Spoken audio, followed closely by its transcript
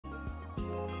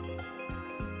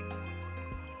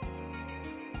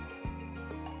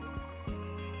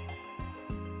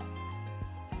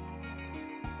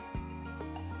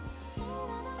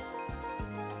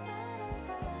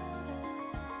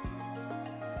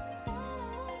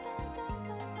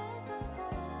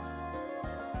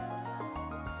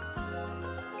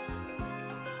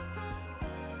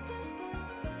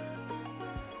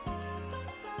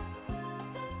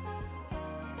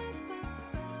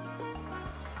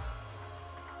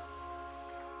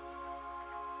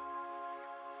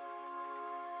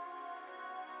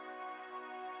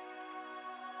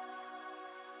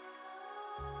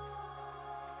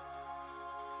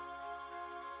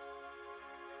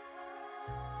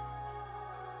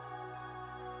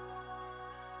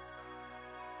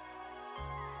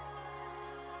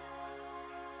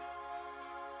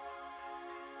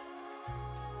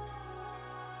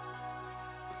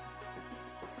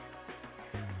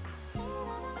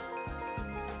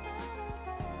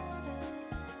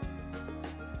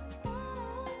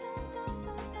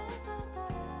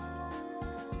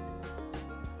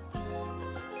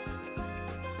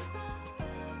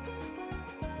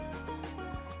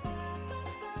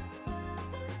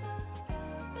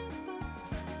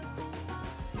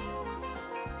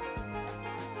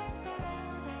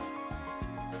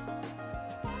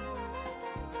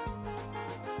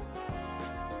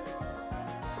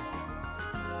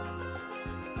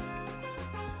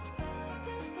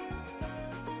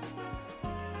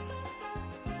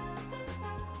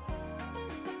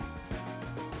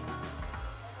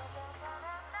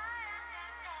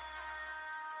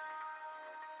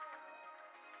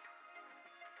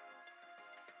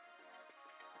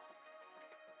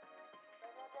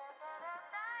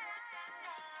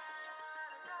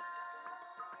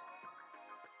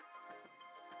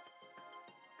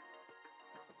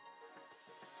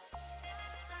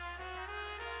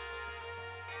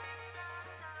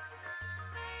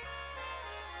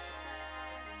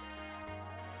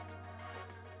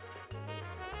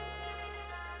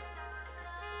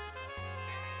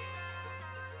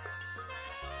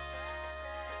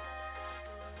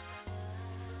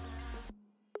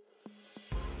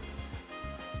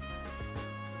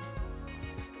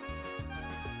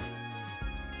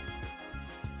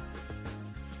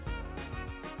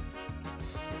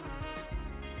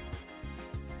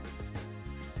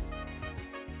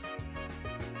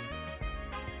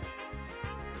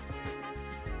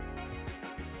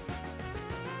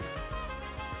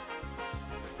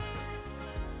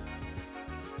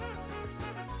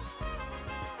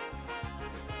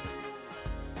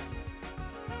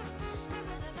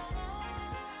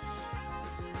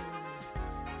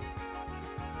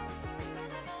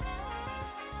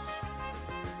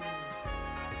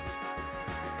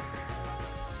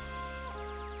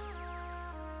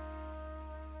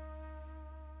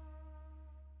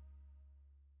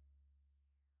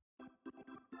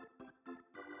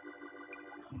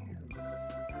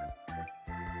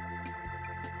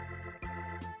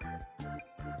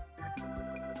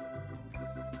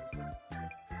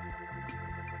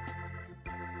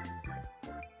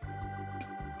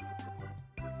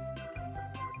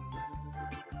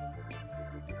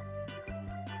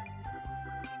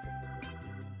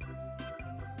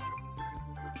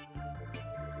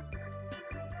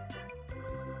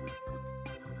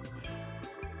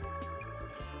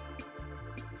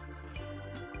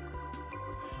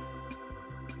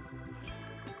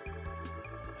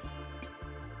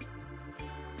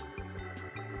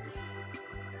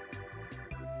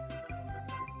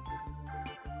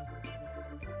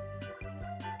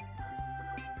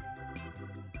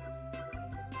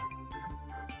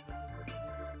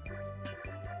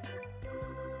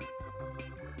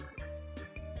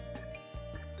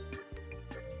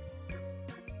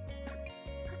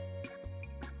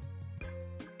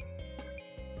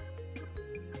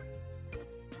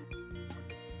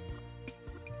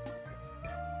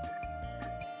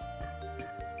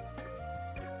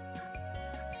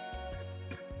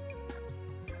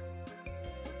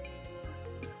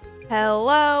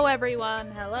Hello,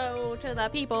 everyone. Hello to the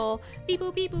people. Beep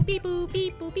boop, beep boop, beep boop,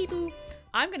 beep boop, beep boop.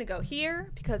 I'm going to go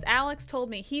here because Alex told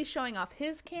me he's showing off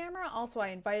his camera. Also, I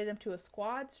invited him to a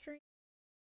squad stream.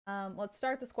 Let's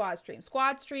start the squad stream.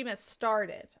 Squad stream has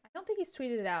started. I don't think he's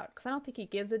tweeted it out because I don't think he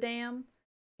gives a damn.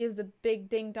 Gives a big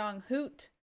ding dong hoot.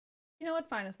 You know what?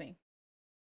 Fine with me.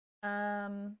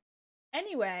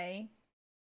 Anyway,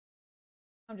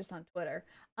 I'm just on Twitter.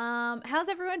 How's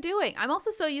everyone doing? I'm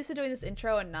also so used to doing this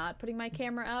intro and not putting my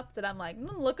camera up that I'm like,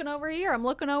 I'm looking over here, I'm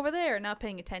looking over there, not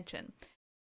paying attention.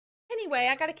 Anyway,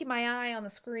 I gotta keep my eye on the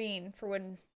screen for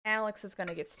when Alex is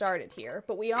gonna get started here.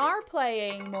 But we are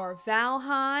playing more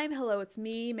Valheim. Hello, it's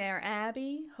me, Mayor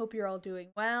Abby. Hope you're all doing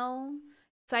well.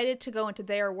 Excited to go into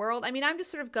their world. I mean, I'm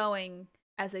just sort of going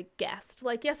as a guest.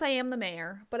 Like, yes, I am the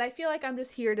mayor, but I feel like I'm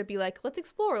just here to be like, let's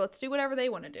explore, let's do whatever they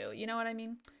want to do. You know what I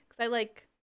mean? Because I like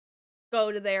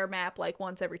go to their map like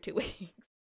once every 2 weeks.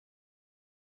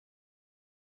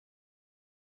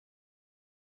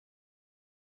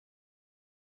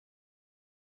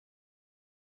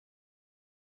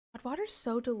 God, water's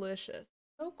so delicious.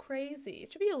 So crazy.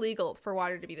 It should be illegal for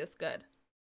water to be this good.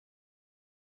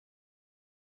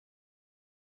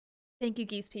 Thank you,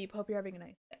 Geese Peep. Hope you're having a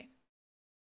nice day.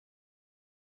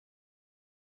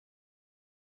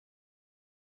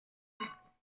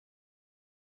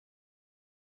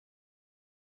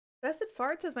 Best at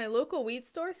Fart says my local weed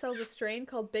store sells a strain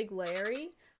called Big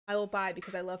Larry. I will buy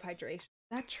because I love hydration.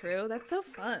 Is that true? That's so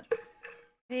fun.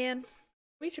 Man,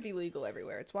 weed should be legal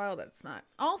everywhere. It's wild that it's not.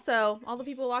 Also, all the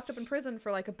people locked up in prison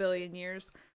for like 1 billion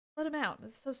years, let them out.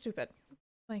 This is so stupid.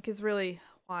 Like, is really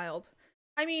wild.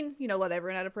 I mean, you know, let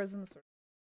everyone out of prison. It's a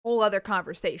whole other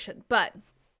conversation, but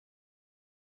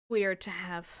weird to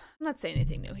have. I'm not saying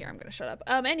anything new here. I'm gonna shut up.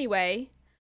 Anyway,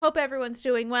 hope everyone's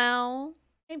doing well.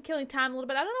 I'm killing time a little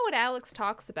bit. I don't know what Alex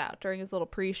talks about during his little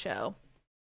pre-show.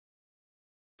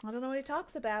 I don't know what he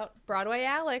talks about. Broadway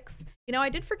Alex. You know, I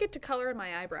did forget to color in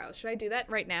my eyebrows. Should I do that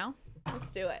right now?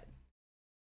 Let's do it.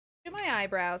 Do my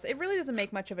eyebrows. It really doesn't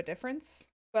make much of a difference,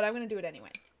 but I'm going to do it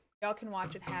anyway. Y'all can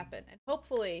watch it happen. And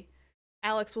hopefully,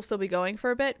 Alex will still be going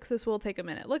for a bit, because this will take a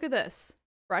minute. Look at this.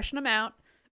 Brushing them out.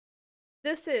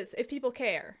 This is, if people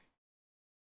care,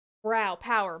 brow,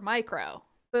 power, micro.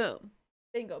 Boom.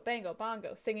 Bingo, bango,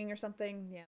 bongo, singing or something.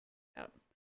 Yeah. Oh.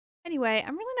 Anyway,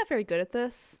 I'm really not very good at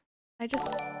this. I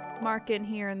just mark in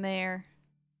here and there.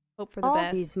 Hope for the best.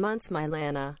 All these months,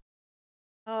 Mylana.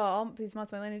 Oh, all these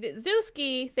months, Mylana.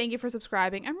 Zewski, thank you for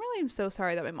subscribing. I'm really so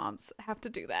sorry that my moms have to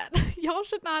do that. Y'all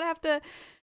should not have to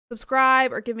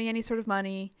subscribe or give me any sort of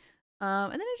money.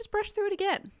 And then I just brush through it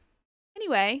again.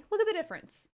 Anyway, look at the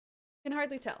difference. You can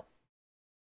hardly tell.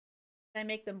 Can I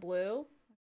make them blue?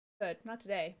 Good. Not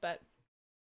today, but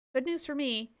good news for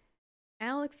me.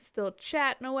 Alex is still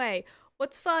chatting away.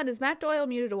 What's fun is Matt Doyle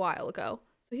muted a while ago.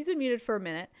 So he's been muted for a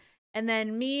minute. And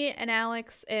then me and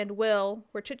Alex and Will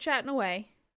were chit-chatting away.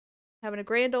 Having a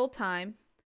grand old time.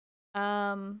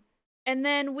 And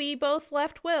then we both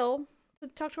left Will to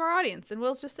talk to our audience. And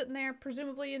Will's just sitting there,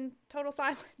 presumably in total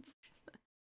silence.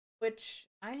 Which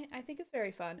I think is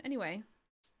very fun. Anyway.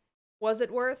 Was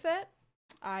it worth it?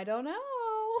 I don't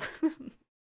know.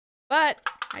 But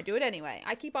I do it anyway.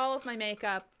 I keep all of my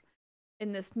makeup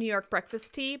in this New York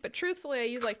breakfast tea, but truthfully, I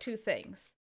use like 2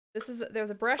 things. There's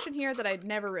a brush in here that I'd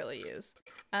never really use.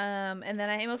 And then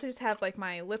I mostly just have like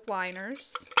my lip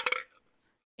liners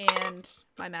and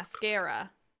my mascara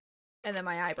and then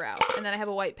my eyebrow. And then I have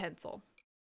a white pencil.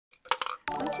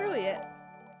 That's really it.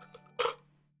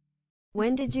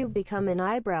 When did you become an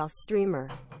eyebrow streamer?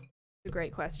 A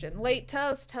great question. Late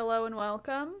Toast, hello and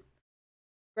welcome.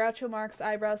 Groucho Marx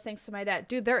eyebrows thanks to my dad.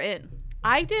 Dude, they're in.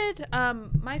 I did,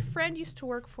 my friend used to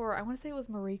work for, I want to say it was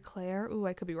Marie Claire. Ooh,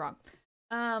 I could be wrong.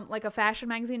 Like a fashion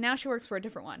magazine. Now she works for a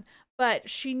different one. But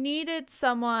she needed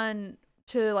someone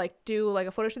to like do like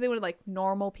a photo shoot. They wanted like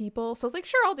normal people. So I was like,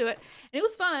 sure, I'll do it. And it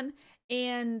was fun.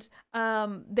 And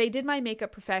they did my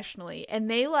makeup professionally. And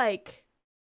they like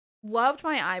loved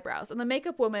my eyebrows. And the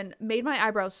makeup woman made my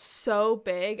eyebrows so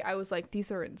big. I was like,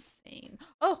 these are insane.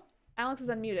 Oh, Alex is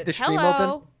unmuted. The stream Hello.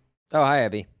 open? Oh, hi,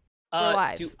 Abby. We're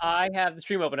live. Do I have the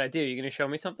stream open? I do. You gonna show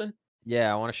me something?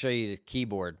 Yeah, I want to show you the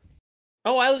keyboard.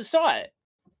 Oh, I saw it.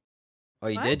 Oh,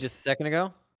 you What? did just a second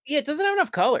ago? Yeah, it doesn't have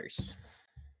enough colors.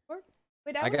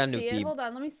 Wait, I I got a want new to see it. key- Hold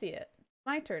on, let me see it.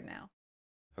 My turn now.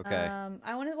 Okay.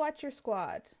 I want to watch your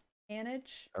squad.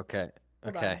 Manage. Okay.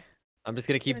 Hold Okay. on. I'm just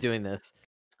gonna keep doing this.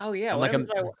 Oh yeah. I'm What like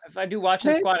happens if I do watch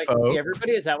the Hey, squad? I can see folks.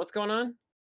 everybody. Is that what's going on?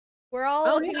 We're all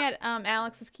Oh, looking at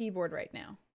Alex's keyboard right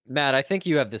now. Matt, I think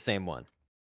you have the same one.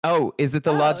 Oh, is it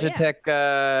the Oh, yeah.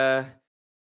 Logitech?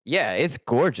 Yeah, it's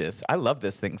gorgeous. I love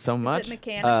this thing so much. Is it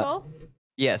mechanical?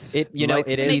 Yes. You know,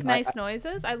 lights it To is- make speed. nice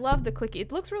noises. I love the clicky.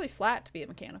 It looks really flat to be a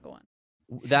mechanical one.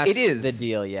 That's the is.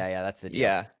 deal. Yeah, that's the deal.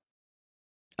 Yeah.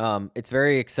 It's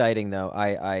very exciting though.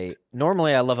 I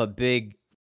normally I love a big,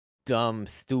 dumb,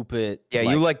 stupid. Yeah,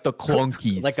 you like the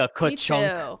clunkies. like a Me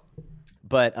ka-chunk. too.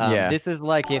 But Yeah. this is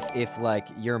like if like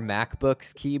your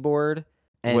MacBook's keyboard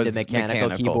and Was the mechanical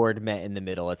mechanical. keyboard met in the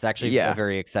middle. It's actually Yeah. a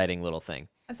very exciting little thing.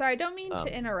 I'm sorry, I don't mean Um,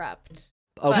 to interrupt.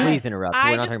 Oh, But please interrupt.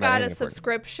 I We're not just talking about got a anything important.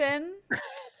 subscription.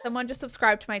 Someone just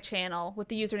subscribed to my channel with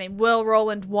the username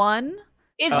WillRoland1.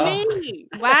 It's Oh. me.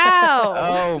 Wow.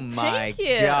 Oh my Thank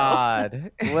you.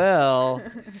 god. Well,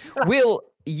 Will,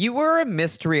 you were a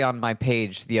mystery on my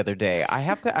page the other day. I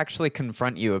have to actually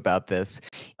confront you about this.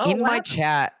 Oh, In what my happened?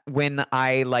 chat, when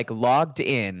I like logged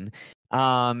in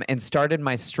and started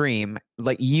my stream,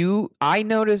 like I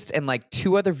noticed and like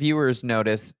 2 other viewers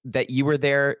noticed that you were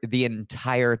there the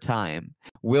entire time.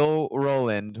 Will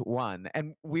Roland won.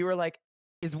 And we were like,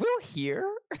 is Will here?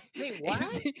 Wait, Is what?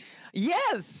 he-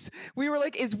 Yes. We were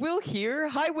like, is Will here?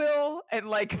 Hi, Will. And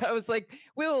like, I was like,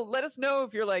 Will, let us know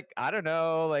if you're like, I don't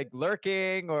know, like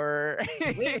lurking or.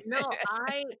 Wait, no,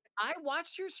 I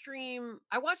watched your stream.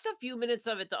 I watched a few minutes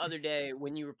of it the other day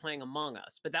when you were playing Among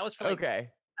Us, but that was for like Okay.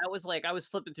 that was like I was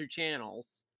flipping through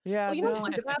channels. Yeah. Oh, you know no.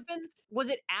 what happened? Was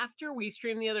it after we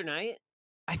streamed the other night?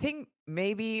 I think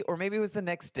maybe, or maybe it was the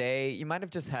next day. You might have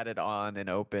just had it on and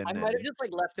open. I might have and- just like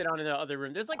left it on in the other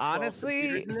room. There's like 12 Honestly,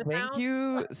 computers in this thank house.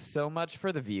 you so much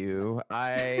for the view.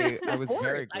 I Of was course,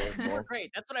 very you were grateful.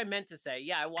 great. That's what I meant to say.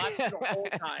 Yeah, I watched the whole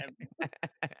time.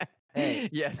 Hey,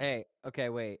 yes. hey, okay,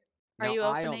 wait. Are Now, you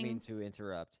I don't mean opening- to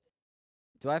interrupt.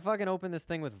 Do I fucking open this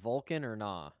thing with Vulcan or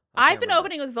nah? I've been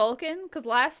opening with Vulcan because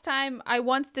last time I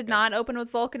once did not open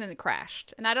with Vulcan and it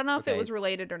crashed. And I don't know if it Okay. was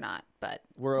related or not, but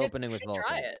We're Yeah, opening you with should Vulcan.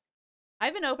 Try it.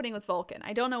 I've been opening with Vulcan.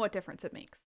 I don't know what difference it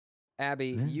makes. Abby,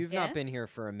 Yeah. you've not been Yes? here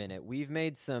for a minute. We've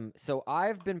made some. So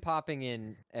I've been popping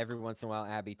in every once in a while,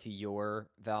 Abby, to your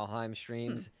Valheim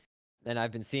streams, and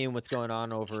I've been seeing what's going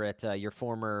on over at your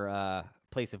former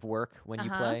place of work when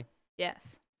you Uh-huh. play.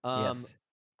 Yes. Yes.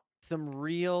 Some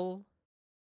real.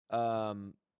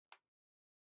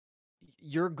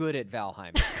 You're good at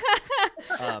Valheim.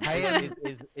 I am-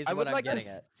 is I what would I'm like to getting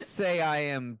at. say I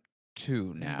am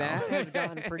too now. Matt has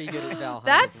gotten pretty good at Valheim.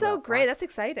 That's as so well. great. That's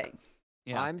exciting.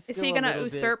 Yeah. I'm Is still he a going to little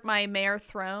bit- usurp my mayor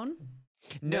throne?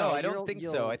 No, I you'll- don't think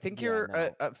so. you'll- I think yeah, you're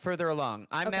no. further along.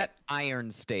 I'm Okay. at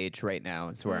Iron Stage right now.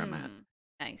 Is where I'm at.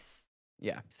 Nice.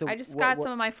 Yeah. So I just what- got what-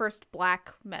 some of my first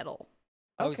black metal.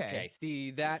 Okay. Okay. See,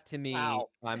 that to me, Wow.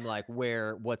 I'm like,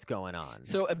 what's going on?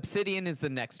 So Obsidian is the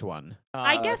next one.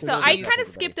 I guess so so. she's- I kind everybody. of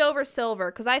skipped over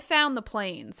silver because I found the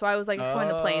plains, so I was like exploring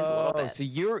the plains a little Oh, bit.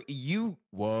 So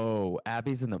whoa,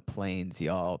 Abby's in the plains,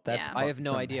 y'all. That's Yeah. I have fucking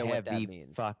no some idea what that heavy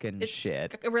means. Fucking It's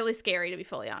shit. really scary to be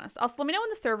fully honest. Also, let me know when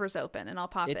the server's open and I'll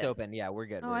pop It's in. open. Yeah, we're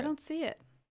good. Oh, we're I good. don't see it.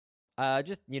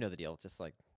 Just you know the deal. Just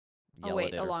like. Oh yell wait,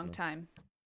 at it a or long something. time.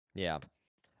 Yeah.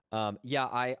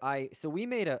 Yeah. So we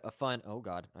made a fun. Oh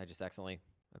God, I just accidentally.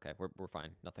 Okay, we're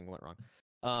fine. Nothing went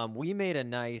wrong. We made a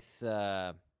nice.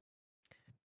 A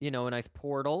nice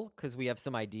portal because we have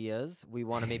some ideas. We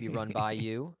want to maybe run by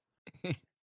you.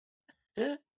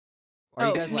 Are Oh,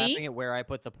 you guys me? laughing at where I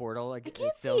put the portal? Like, I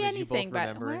can't still, see did you both anything, but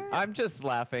remember it? where- I'm just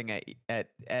laughing at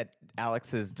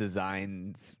Alex's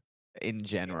designs in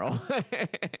general.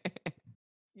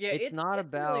 Yeah, It's not really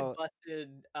about-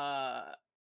 busted.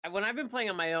 When I've been playing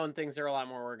on my own, things are a lot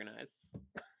more organized.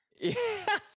 Yeah.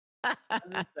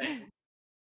 I'm just saying.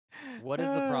 What is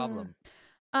the problem?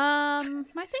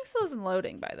 My thing still isn't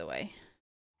loading, by the way.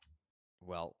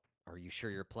 Well, are you sure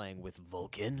you're playing with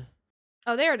Vulcan?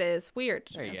 Oh, there it is. Weird.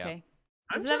 There you go. Okay.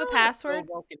 I'm Does it have a generally password?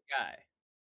 pro-Vulkan guy.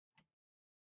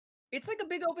 It's like a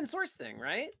big open source thing,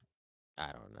 right?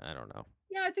 I don't know.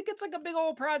 Yeah, I think it's like a big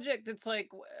old project. It's like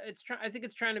I think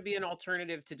it's trying to be an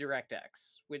alternative to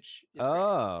DirectX, which is great.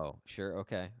 Oh, sure,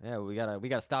 okay. Yeah, we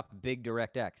gotta stop big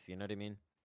DirectX. You know what I mean?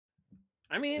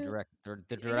 I The mean, the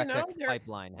you know, DirectX there-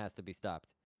 pipeline has to be stopped.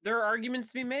 there are arguments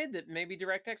to be made that maybe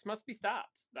DirectX must be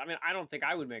stopped. I mean, I don't think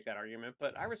I would make that argument,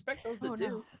 but I respect those that Oh,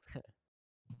 do. no.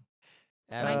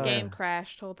 Abby, My Uh, game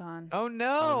crashed. Hold on. Oh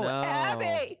no, no.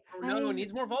 Abby! Oh no, I- it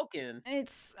needs more Vulcan.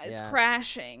 It's Yeah.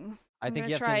 crashing. I I'm think gonna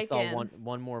you have to try install again.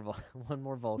 one more one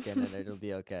more Vulcan and it'll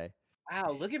be okay.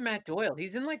 Wow, look at Matt Doyle.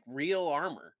 He's in like real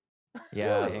armor.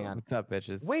 Yeah, Hang on. What's up,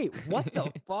 bitches? Wait, what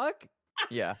the fuck,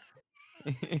 Yeah.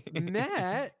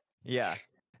 Matt? Yeah.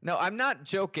 No, I'm not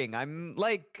joking. I'm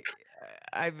like,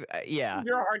 yeah.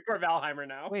 You're a hardcore Valheimer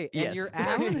now. Wait, and your Yes. I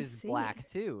axe wanna is see black it.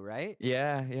 too, right?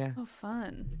 Yeah, yeah, Oh,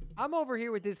 fun. I'm over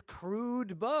here with this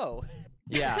crude bow.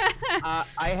 yeah.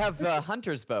 I have the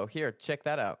hunter's bow. Here, check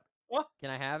that out. Can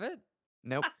I have it?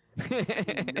 Nope.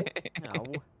 No.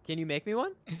 Can you make me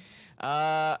one?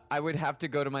 I would have to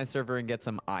go to my server and get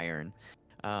some iron.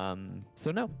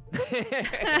 So no.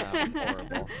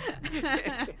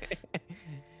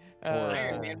 Horrible.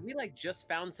 Iron Man, we like just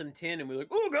found some tin and we're like,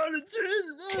 oh god, it's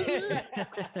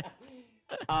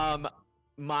tin.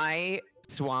 My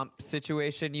swamp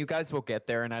situation, you guys will get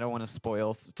there, and I don't want to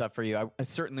spoil stuff for you. I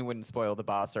certainly wouldn't spoil the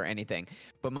boss or anything.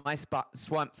 But my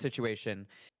swamp situation.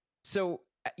 So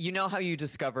you know how you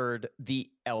discovered the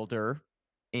elder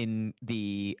in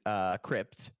the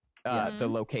crypt, the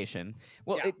location.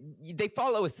 Well, Yeah. they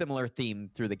follow a similar theme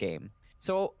through the game.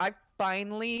 So I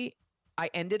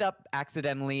ended up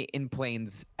accidentally in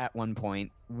plains at one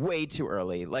point, way too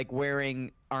early, like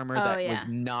wearing armor that was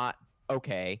not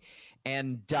okay,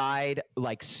 and died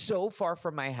like so far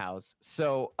from my house.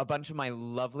 So a bunch of my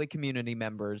lovely community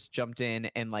members jumped in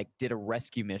and like did a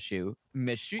rescue mission.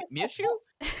 That's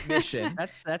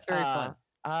very fun.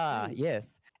 Yes.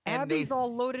 And Abby's they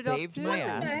all loaded up saved too. my What the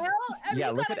ass. hell? Abby, Yeah,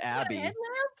 you look got at a Abby. headlamp?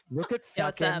 Look at Yeah,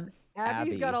 what's up? fucking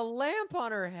Abby's got Abby. a lamp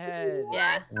on her head.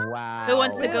 Yeah. Wow. Who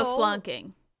wants to go Will?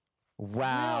 splunking?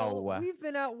 Wow. Will, we've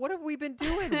been out. What have we been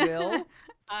doing, Will?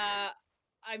 I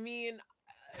mean,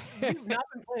 you've not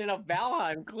been playing enough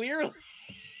Valheim, clearly.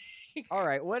 All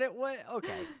right.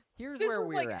 Okay. Here's This where is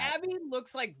we're like at. Abby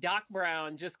looks like Doc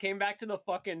Brown just came back to the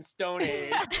fucking Stone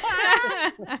Age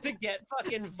to get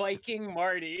fucking Viking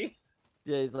Marty.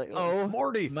 Yeah, he's like, Oh,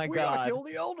 Morty, my we gotta God. kill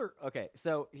the elder. Okay,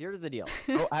 so here's the deal.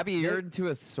 Oh, Abby, you're into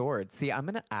a sword. See, I'm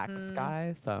an axe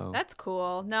guy, so That's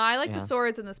cool. No, I like the Yeah.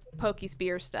 swords and this pokey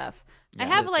spear stuff. I Yeah,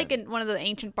 have like listen. one of the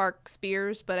ancient bark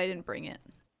spears, but I didn't bring it.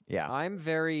 yeah. I'm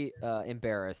very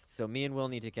embarrassed, so me and Will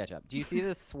need to catch up. Do you see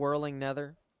this swirling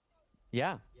nether?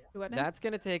 Yeah. Do what now? That's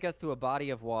gonna take us to a body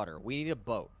of water. We need a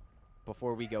boat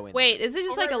before we go in. Wait, is it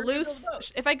just Oh, like right, a we're gonna build loose? a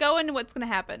boat. If I go in, what's gonna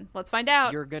happen? Let's find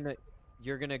out. You're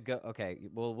gonna go. Okay,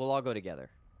 we'll all go together.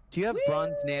 Do you have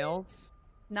bronze nails?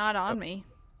 Not on me.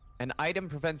 An item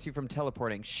prevents you from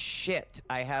teleporting. Shit,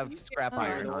 I have you get scrap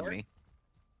iron on iron? me.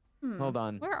 Hmm. Hold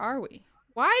on. Where are we?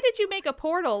 Why did you make a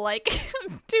portal like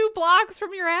 2 blocks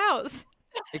from your house?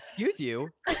 Excuse you,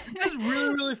 That's really,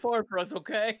 really far for us,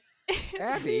 okay? It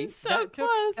Abby. seems so that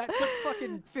close. took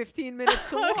fucking 15 minutes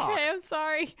to walk. Okay, I'm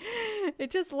sorry.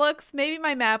 It just looks. Maybe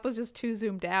my map was just too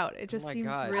zoomed out. It just my seems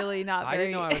God. really not I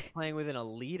very. didn't know I was playing with an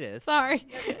elitist. Sorry.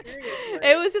 seriously.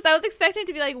 It was just I was expecting it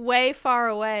to be like way far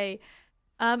away.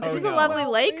 This Oh, is no. a lovely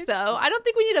Well, lake, it's- though. I don't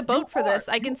think we need a boat for are. this.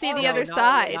 I can You see are. the No, other not-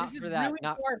 side. not This is for that, really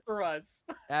not- far for us.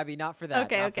 Abby, not for that.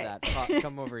 Okay, not okay. For that.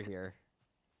 Come over here.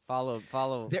 Follow.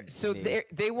 So me.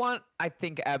 they want, I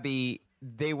think, Abby,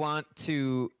 they want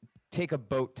to take a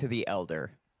boat to the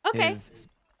Elder. Okay, Is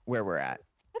where we're at.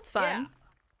 that's fun.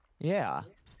 Yeah.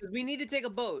 'Cause we need to take a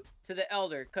boat to the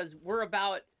Elder because we're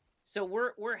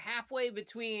halfway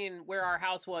between where our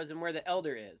house was and where the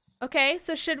Elder is. Okay,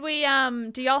 so should we?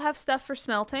 Do y'all have stuff for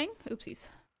smelting? Oopsies.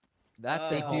 That's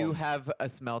They a do hole. have a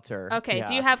smelter. Okay, yeah.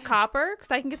 do you have copper?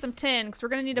 Because I can get some tin. Because we're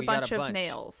gonna need a We got a bunch of bunch.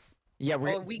 nails. Yeah, Oh,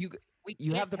 and we you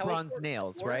can't have the bronze teleport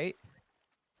nails, before? right?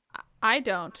 I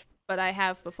don't, but I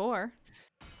have before.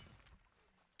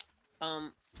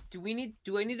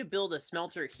 Do I need to build a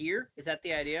smelter here? Is that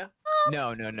the idea?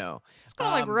 No. Just gonna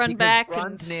like run because back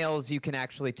bronze and. nails you can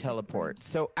actually teleport.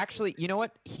 So actually, you know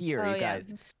what? Here, Oh you yeah.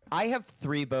 guys. I have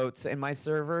 3 boats in my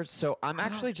server, so I'm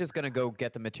actually just gonna go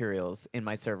get the materials in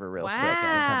my server real quick. and come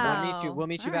back. Wow. We'll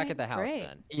meet you back at the house Alright,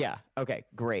 then. Yeah. Okay.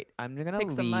 Great. I'm gonna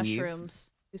Pick some leave.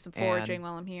 mushrooms. Do some foraging and-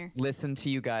 while I'm here. Listen to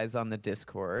you guys on the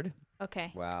Discord.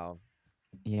 Okay. Wow.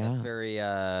 Yeah.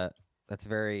 That's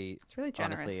very It's really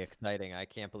generous. honestly exciting. I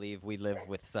can't believe we live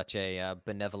with such a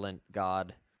benevolent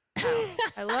God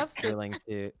I love the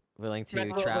willing to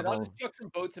I'll travel. just chuck some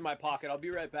boats in my pocket. I'll be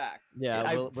right back. Yeah,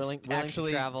 I willing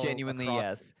actually to travel genuinely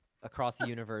across, across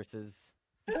universes.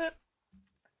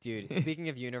 Dude, speaking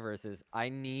of universes, I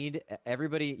need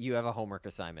everybody. You have a homework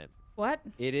assignment. what?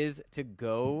 It is to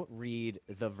go read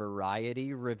the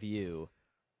Variety review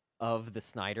of the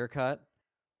Snyder Cut.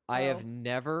 I Oh. have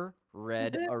never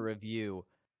read a review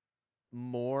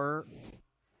more.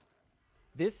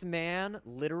 This man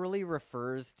literally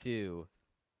refers to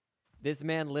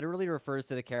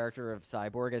the character of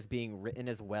Cyborg as being written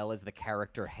as well as the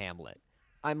character Hamlet.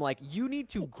 I'm like, you need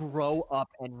to grow up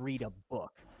and read a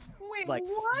book. Wait, Like-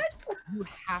 what? You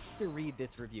have to read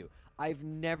this review. I've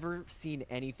never seen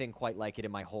anything quite like it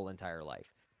in my whole entire life.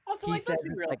 Also, He like, let's said, be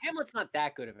real. like- Hamlet's not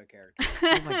that good of a character.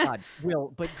 Oh my god,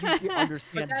 Will, but you But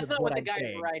understand that's not what what the I'm guy in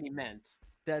saying. Variety meant.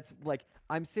 That's like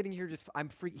I'm sitting here just I'm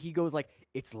free. He goes like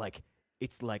it's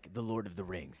like the Lord of the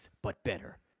Rings, but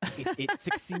better. it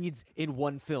succeeds in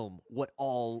one film what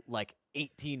all like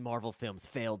 18 Marvel films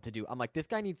failed to do. I'm like, this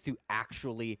guy needs to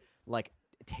actually like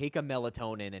take a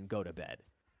melatonin and go to bed.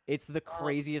 It's the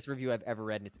craziest review I've ever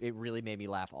read, and it really made me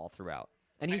laugh all throughout.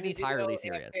 And he's entirely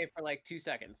serious. AFK for like 2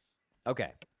 seconds.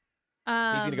 Okay.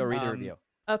 He's gonna go read the review.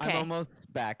 Okay. I'm almost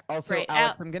back. Also, Great.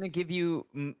 Alex, I'm gonna give you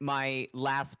my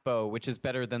last bow, which is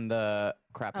better than the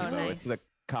crappy bow. It's the nice.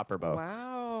 copper bow.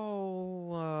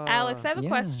 Wow. Alex, I have a yeah.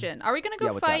 question. Are we gonna go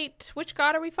Yeah, what's up? fight? Which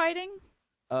god are we fighting?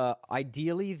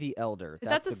 Ideally the Elder. Is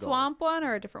That's that the goal. swamp one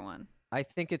or a different one? I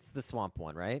think it's the swamp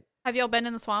one, right? Have y'all been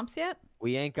in the swamps yet?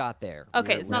 We ain't got there.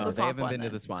 Okay, We're- it's not No, the they swamp haven't one. been to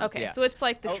then. the swamps, Okay, yeah. so it's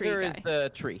like the tree Elder guy. is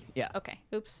the tree. Yeah. Okay.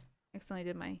 Oops. Accidentally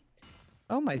did my.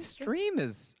 Oh, my What's this? stream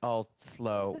is all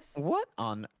slow. This? What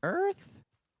on earth?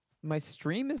 My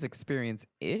stream has experienced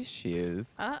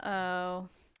issues. Uh-oh.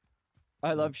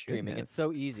 I Oh, love streaming. goodness. It's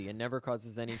so easy and never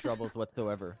causes any troubles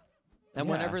whatsoever. And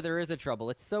Yeah. whenever there is a trouble,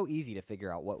 it's so easy to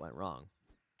figure out what went wrong.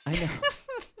 I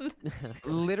know.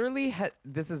 Literally,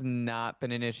 this has not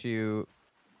been an issue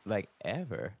like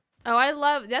ever. Oh, I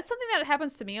love that's something that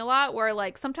happens to me a lot where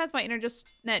like sometimes my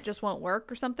internet just won't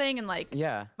work or something and like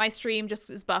Yeah. my stream just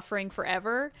is buffering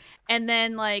forever and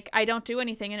then like I don't do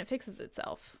anything and it fixes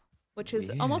itself, which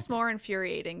is almost Weird. more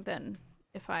infuriating than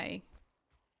if I,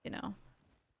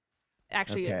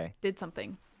 actually Okay. did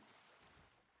something.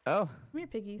 Oh, Come here,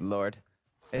 piggies. Lord.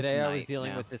 It's Today I was night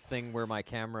dealing now. with this thing where my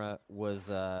camera was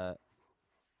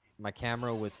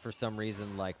for some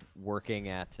reason like working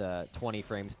at 20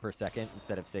 frames per second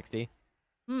instead of 60.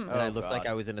 Hmm. And I Oh, looked like God.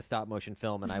 I was in a stop motion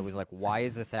film, and I was like, "Why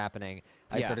is this happening?"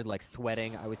 I Yeah. started like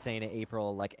sweating. I was saying to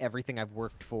April, like everything I've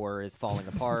worked for is falling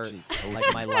apart. Jeez.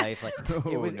 Like my life, like Oh,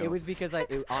 it was. no. It was because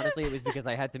honestly, it was because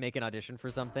I had to make an audition for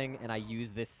something, and I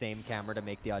used this same camera to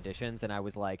make the auditions, and I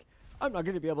was like, I'm not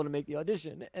going to be able to make the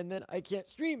audition, and then I can't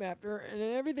stream after, and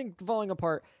then everything falling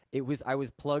apart. I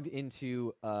was plugged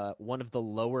into one of the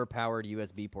lower powered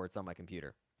USB ports on my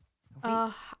computer.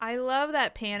 I love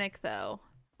that panic though.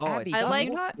 Oh, Abby, it I sucks. like-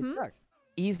 It hmm? sucks.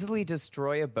 Easily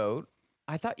destroy a boat.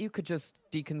 I thought you could just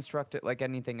deconstruct it like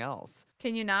anything else.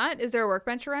 Can you not? Is there a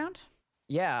workbench around?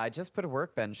 Yeah, I just put a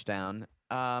workbench down.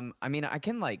 I mean, I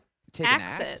can like take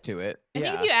Axe an axe it. to it. I yeah.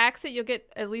 think if you axe it, you'll get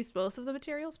at least most of the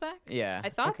materials back. Yeah. I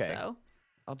thought okay. so.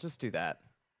 I'll just do that.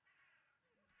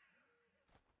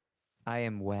 I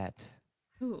am wet.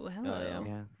 Ooh, hello.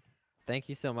 Yeah. Thank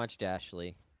you so much,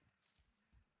 Dashley,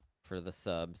 for the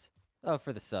subs. Oh,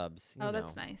 for the subs. you Oh,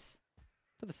 that's know. nice.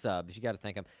 For the subs, you got to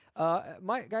thank him.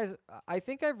 My guys, I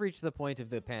think I've reached the point of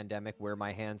the pandemic where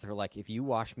my hands are like, if you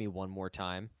wash me one more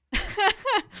time,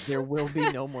 there will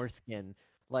be no more skin.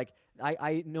 Like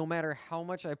I no matter how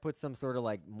much I put some sort of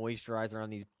like moisturizer on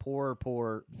these poor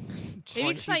Maybe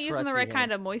you're just crunchy, not using the crusty right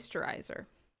kind hands. of moisturizer.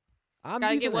 I'm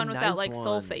Gotta using get a one without nice like one.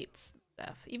 sulfates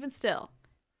stuff. Even still.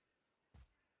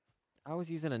 I was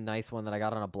using a nice one that I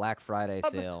got on a Black Friday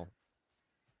sale.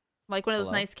 Like one of those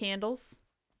Hello? nice candles.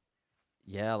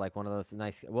 Yeah, like one of those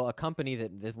nice. Well, a company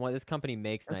this company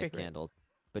makes Okay, nice great. candles,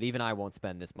 but even I won't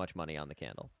spend this much money on the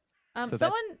candle. So that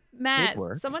Someone, Matt,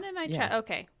 work. someone in my Yeah. chat.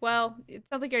 Okay, well, it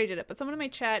sounds like you already did it, but someone in my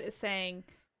chat is saying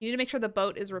you need to make sure the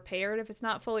boat is repaired. If it's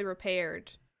not fully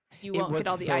repaired, you It won't was get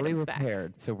all the fully items back.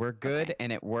 repaired, so we're good, Okay.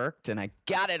 and it worked, and I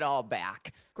got it all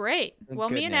back. Great. Thank Well,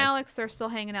 me and goodness. Alex are still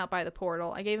hanging out by the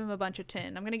portal. I gave him a bunch of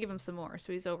tin. I'm gonna give him some more,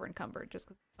 so he's over encumbered just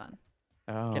because it's fun.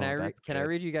 Oh, Can I that's can I good.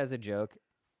 read you guys a joke?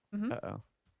 Uh-oh.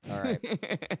 All right.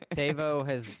 Tavo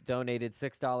has donated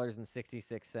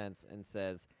 $6.66 and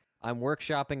says, "I'm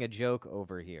workshopping a joke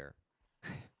over here."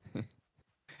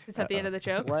 Is that the end of the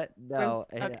joke? What? No,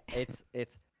 okay.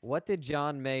 it's what did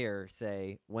John Mayer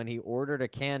say when he ordered a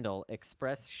candle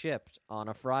express shipped on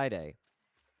a Friday?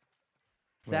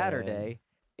 Saturday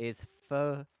is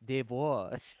feu de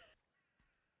bois.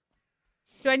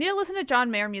 Do I need to listen to John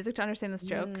Mayer music to understand this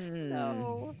joke?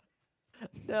 No.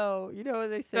 No, you know what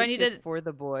they say? I need Shit's to- for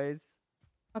the boys.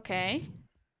 Okay.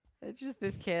 It's just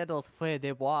this candle's feu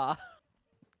de bois.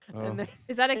 Oh. And there's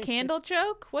Is that a like, candle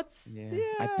joke? What's? Yeah.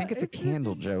 I think it's a it's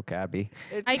candle just- joke, Abby.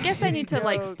 it's I a guess I need to shitty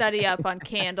like joke. study up on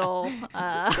candle.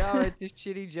 No, it's a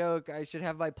shitty joke. I should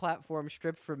have my platform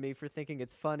stripped from me for thinking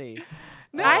it's funny.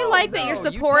 I like that no, you're you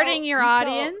supporting tell- your you tell-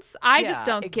 audience. I just Yeah,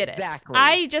 don't get exactly. it.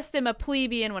 I just am a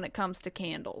plebeian when it comes to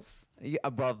candles. Yeah,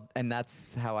 well, and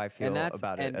that's how I feel And that's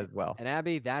about it and, as well. And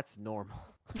Abby, that's normal.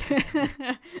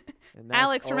 And that's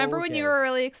Alex, remember when you okay. were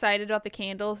really excited about the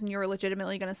candles and you were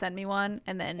legitimately going to send me one,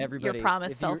 and then Everybody, your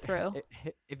promise if fell you through?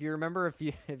 if you remember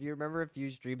a few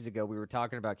streams ago, we were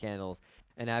talking about candles,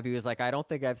 and Abby was like, "I don't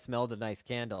think I've smelled a nice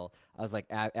candle." I was like,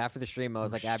 after the stream, I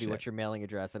was like, "Abby, what's your mailing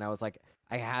address?" And I was like,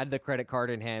 I had the credit card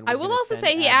in hand. I Was will gonna also send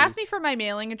say he Abby- asked me for my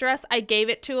mailing address. I gave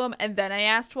it to him, and then I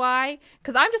asked why.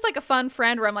 Because I'm just like a fun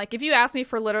friend where I'm like, if you ask me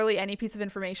for literally any piece of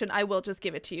information, I will just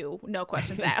give it to you. No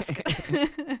questions asked.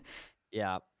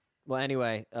 Yeah. Well,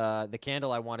 anyway, the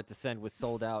candle I wanted to send was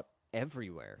sold out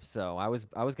everywhere. So I was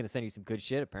gonna send you some good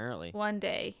shit. Apparently, One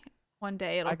day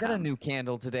it'll I got come. a new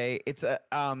candle today. It's a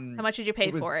How much did you pay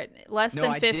it was- for it? Less no,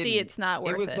 than I 50, didn't. it's not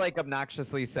worth It was it. like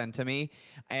obnoxiously sent to me,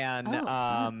 and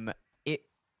Oh,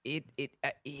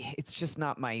 it's just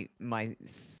not my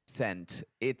scent.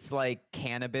 It's like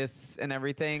cannabis and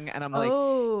everything, and I'm like,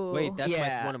 oh. wait, that's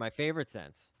yeah. one of my favorite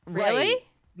scents. Really? right.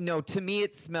 No, to me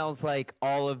it smells like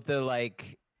all of the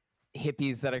like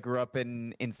hippies that I grew up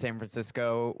in San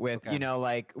Francisco with, Okay. you know,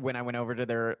 like when I went over to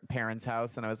their parents'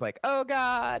 house and I was like, oh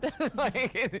God,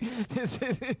 like this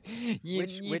is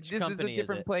Which this is a company is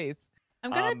different it? place.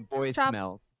 I'm gonna Boy chop.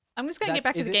 Smells. I'm just gonna get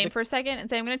back to Is the it game for a second and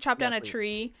say I'm gonna chop Yeah, down a please.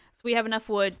 tree so we have enough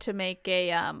wood to make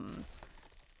a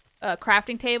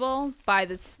crafting table by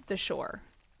the shore.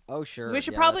 Oh sure. So we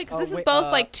should yeah, probably, that's- because this oh, is wait,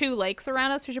 both like two lakes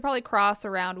around us, we should probably cross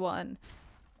around one.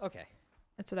 Okay.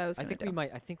 That's what I was I gonna think do.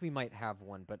 I think we might have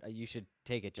one, but you should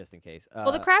take it just in case.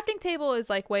 Well, the crafting table is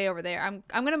like way over there. I'm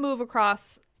gonna move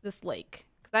across this lake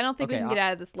because I don't think we Okay, can get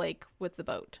out of this lake with the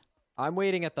boat. I'm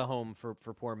waiting at the home for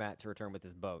poor Matt to return with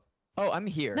his boat. Oh, I'm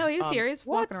here. No, he was here. He's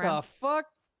What walking around. the fuck?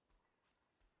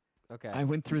 Okay. I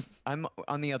went through. I'm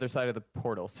on the other side of the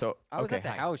portal. So I was okay, at the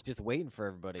hi. house just waiting for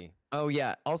everybody. Oh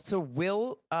yeah. Also,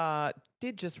 Will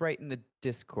did just write in the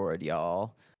Discord,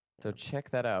 y'all. So check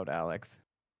that out, Alex.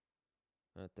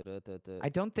 I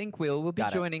don't think Will be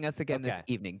Got it. joining us again this Okay.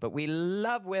 evening, but we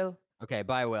love Will. Okay,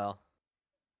 bye, Will.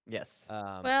 Yes.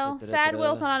 Well, sad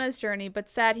Will's not on his journey, but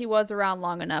sad he was around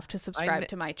long enough to subscribe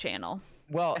to my channel.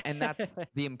 Well, and that's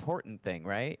the important thing,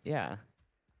 right? Yeah.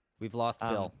 We've lost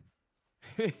Bill.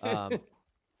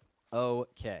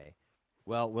 Okay.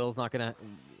 Well, Will's not gonna.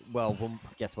 Well,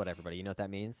 guess what, everybody? You know what that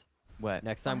means? What?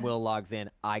 Next time Will logs in,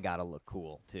 I gotta look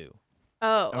cool too.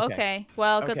 Oh, Okay. okay.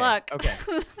 Well, good Okay, luck. okay.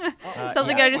 Sounds like yeah,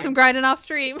 I gotta do some grinding off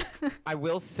stream. I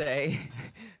will say,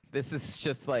 this is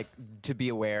just like to be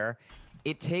aware.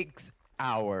 It takes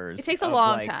hours. It takes a of,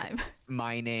 long like, time.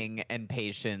 mining and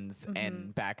patience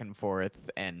and back and forth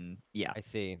and yeah. I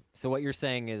see. So what you're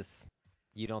saying is,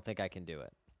 you don't think I can do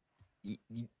it?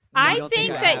 I don't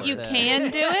think think I that have you the- can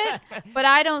do it, but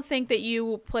I don't think that you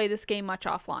will play this game much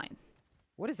offline.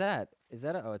 What is that? Is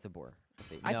that oh, it's a boar. I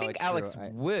see. I No, think it's true. Alex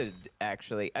would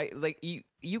actually. I like you.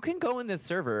 You can go in this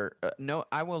server. No,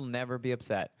 I will never be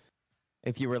upset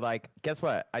if you were like, guess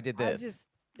what? I did this.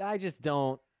 I just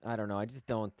don't. I don't know. I just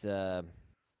don't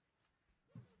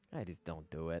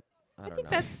do it. I I don't think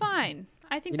know. that's fine.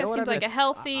 I think You that know what, seems I'm like a gonna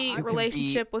healthy You can be-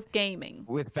 relationship with gaming.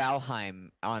 With Valheim,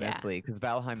 honestly, because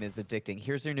Valheim is addicting.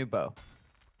 Here's your new bow.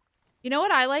 You know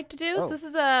what I like to do? Oh. So this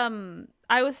is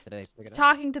I was Did I pick it up?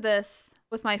 talking to this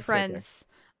with my It's right there. friends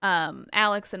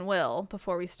Alex and Will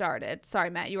before we started. Sorry,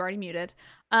 Matt, you already muted.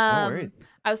 No worries.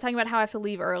 I was talking about how I have to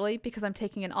leave early because I'm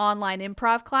taking an online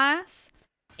improv class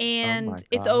and my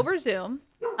it's God. over Zoom.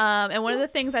 And one of the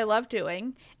things I love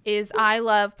doing is I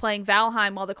love playing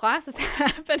Valheim while the class is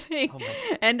happening. Oh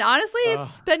my- And honestly,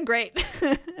 it's been great.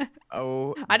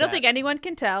 Oh, I don't think that's anyone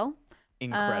can tell.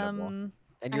 Incredible. And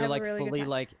I you're have a like really good fully time.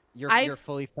 like you're I've-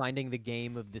 fully finding the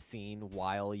game of the scene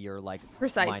while you're like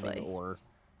Precisely. mining ore.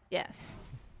 Yes.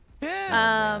 yeah.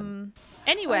 man.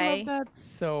 Anyway, I love that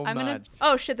so I'm gonna. much.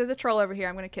 Oh shit! There's a troll over here.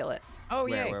 I'm gonna kill it. Oh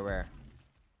Where, yeah. where?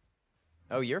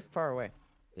 Oh, you're far away.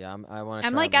 Yeah, I want to.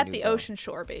 I'm like at the ocean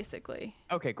shore, basically.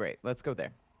 Okay, great. Let's go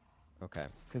there. Okay,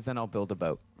 Because then I'll build a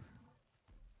boat.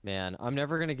 man, I'm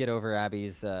never gonna get over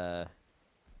Abby's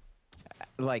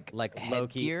Like low-key-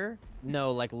 headgear?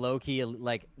 no, like low-key,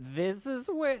 like this is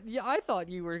where yeah, I thought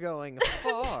you were going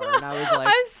far, and I was like,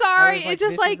 I'm sorry. I was It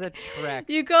just this like is a trek.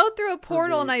 you go through a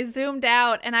portal, and me. I zoomed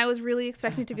out, and I was really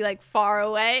expecting it to be like far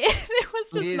away. It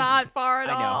was just is. not far at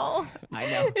I know. all. I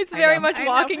know. It's I very know, much I know.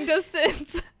 walking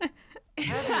distance.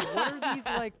 Abby, what are these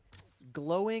like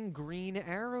glowing green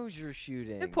arrows you're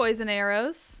shooting? They're poison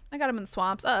arrows. I got them in the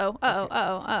swamps. Uh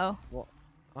oh. Well,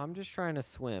 I'm just trying to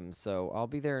swim, so I'll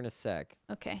be there in a sec.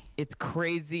 Okay. It's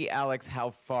crazy, Alex, how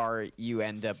far you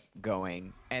end up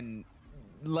going. And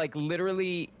like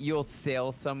literally you'll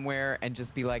sail somewhere and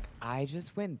just be like, I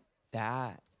just went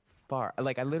that far.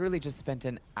 Like I literally just spent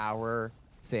an hour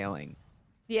sailing.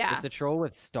 Yeah. It's a troll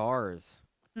with stars.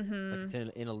 Mm-hmm. Like it's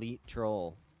an elite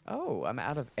troll. Oh, I'm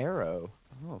out of arrow.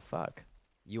 Oh, fuck.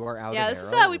 You are out Yeah, of this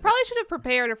is arrow. we probably should have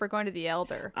prepared if we're going to the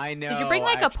Elder. I know. Did you bring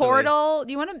like a actually. portal?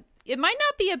 Do you want to? It might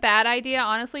not be a bad idea,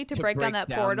 honestly, to break down that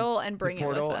down portal and bring the it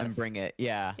with portal us. and bring it.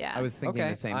 Yeah. Yeah. I was thinking Okay,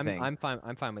 the same I'm, thing. I'm fine.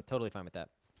 I'm fine with totally fine with that.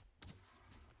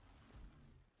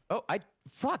 Oh,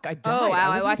 fuck! I died. Oh wow!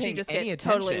 I wasn't watched you paying just any get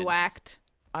totally attention. whacked.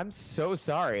 I'm so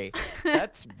sorry.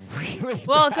 That's really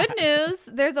Well, bad. good news.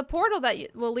 There's a portal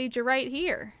that will lead you right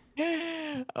here.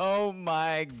 Oh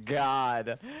my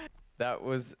god, that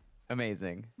was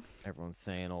amazing. Everyone's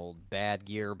saying old bad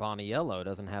gear Boniello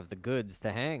doesn't have the goods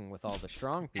to hang with all the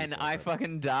strong people. And I but-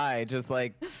 fucking died. Just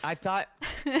like I thought.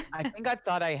 I think I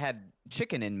thought I had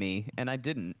chicken in me, and I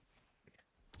didn't.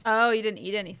 Oh, you didn't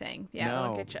eat anything. Yeah,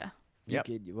 No. look at you. You Yep.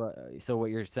 could, so what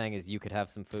you're saying is you could have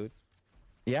some food.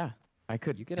 Yeah, I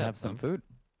could. You could have have some some. food.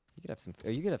 You could have some.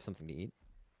 Or you could have something to eat.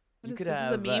 You could this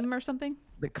have is a meme or something.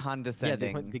 the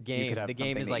condescending. the you game. could have The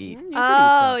game something is to like. eat. "Mm, you could eat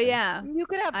Oh something." yeah, You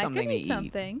could have I something could to eat eat.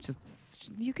 something. Just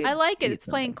you could. I like it. eat It's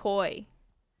playing something. coy.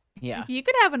 Yeah. You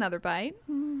could have another bite.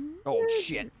 Mhm. Oh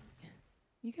shit!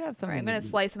 You could have All something. right, I'm to gonna eat.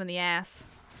 slice him in the ass.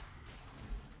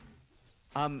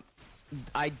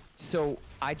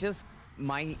 I just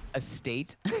my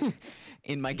estate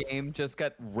in my game just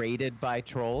got raided by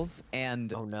trolls,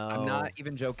 and Oh no! I'm not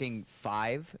even joking.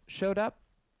 5 showed up.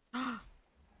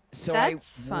 So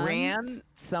That's I fun. ran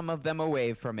some of them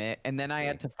away from it, and then I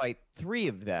had to fight 3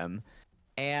 of them,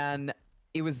 and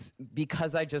it was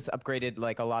because I just upgraded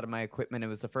like a lot of my equipment. It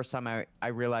was the first time I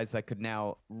realized I could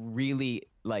now really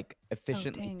like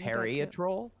efficiently dang, I got parry a you.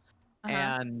 troll. Uh-huh.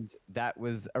 And that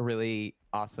was a really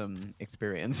awesome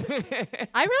experience.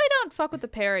 I really don't fuck with the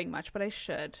pairing much, but I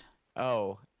should.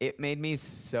 Oh, it made me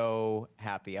so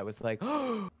happy. I was like,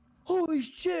 holy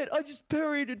shit, I just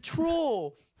parried a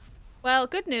troll. Well,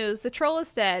 good news. The troll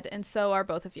is dead, and so are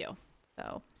both of you.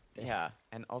 So Yeah,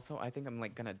 and also I think I'm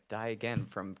like gonna die again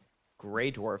from gray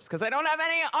dwarfs because I don't have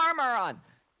any armor on.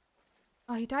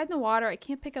 oh, he died in the water. I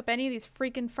can't pick up any of these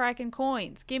freaking fracking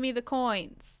coins. Give me the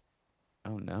coins.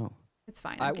 Oh no. It's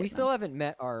fine. We still haven't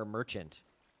met our merchant.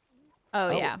 Oh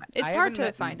yeah, it's I hard haven't to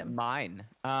met find him. Mine.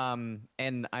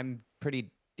 And I'm pretty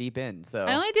deep in, so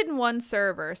I only did one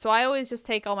server, so I always just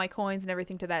take all my coins and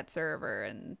everything to that server,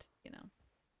 and you know.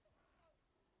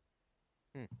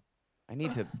 I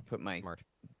need to put my Smart.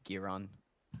 gear on.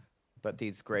 But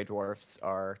these gray dwarfs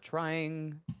are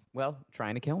trying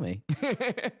to kill me.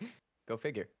 Go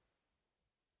figure.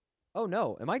 Oh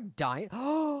no! Am I dying?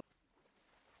 Oh.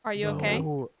 Are you okay?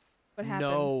 No. What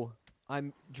happened? No,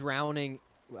 I'm drowning.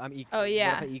 Oh,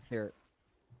 yeah. What if I eek there?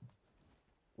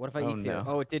 What if I Oh, eek there? no.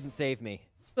 Oh, it didn't save me.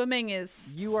 Swimming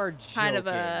is You are joking. kind of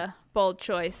a bold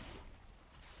choice.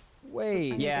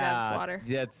 Wait. need to get out of this water.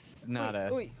 That's not a.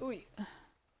 Oy, oy.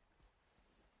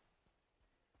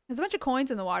 There's a bunch of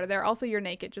coins in the water there. Also, you're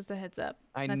naked. Just a heads up.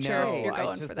 I Not know. sure if you're I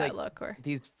going just, for that like, look or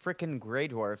These freaking gray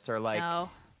dwarfs are like. no.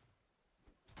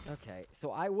 Okay, so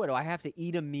what do I have to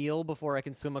eat a meal before I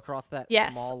can swim across that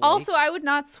Yes. small lake? Also, I would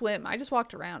not swim. I just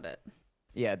walked around it.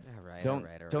 Yeah. All right, Don't all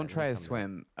right, all don't right, try we'll to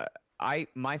come swim.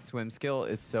 My swim skill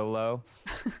is so low.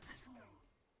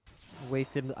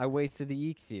 I wasted the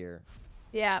eek there.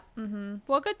 Yeah. Mm-hmm.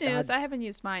 Well, good news. God. I haven't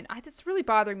used mine. It's really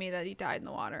bothering me that he died in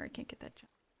the water. I can't get that jump.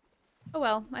 Oh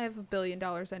well. I have $1 billion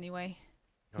anyway.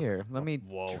 Here, let me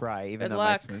Whoa. try. Even Good though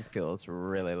my luck. swim skill is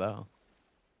really low.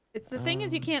 It's the thing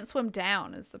is you can't swim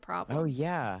down is the problem. Oh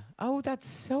yeah. Oh, that's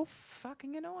so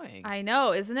fucking annoying. I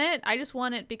know, isn't it? I just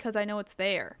want it because I know it's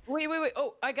there. Wait.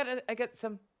 Oh, I got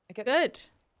some. Good.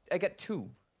 I got 2.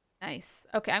 Nice.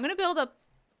 Okay, I'm gonna build a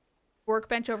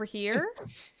workbench over here.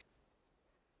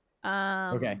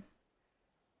 Okay.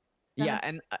 Yeah,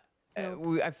 and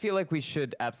build- I feel like we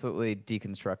should absolutely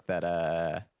deconstruct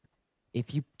that.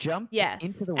 If you jump Yes,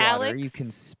 into the water, you Alex. can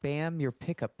spam your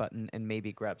pickup button and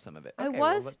maybe grab some of it. I Okay,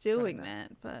 well, was let's try doing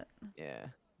that, but Yeah,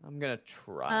 I'm gonna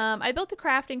try. I built a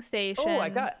crafting station. Oh, I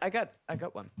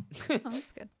got one. Oh,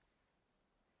 that's good.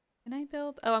 Can I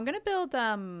build? Oh, I'm gonna build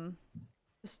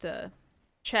just a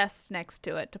chest next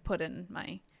to it to put in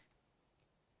my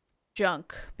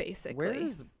junk, basically.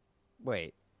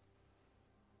 Wait,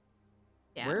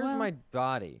 Yeah. where's well, my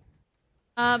body?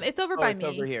 It's over by it's me.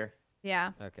 over here.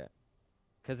 Yeah. Okay.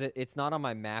 Because it's not on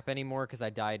my map anymore because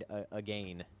I died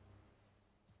again.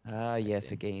 Yes,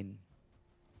 see. again.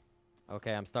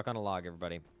 Okay, I'm stuck on a log,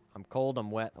 everybody. I'm cold, I'm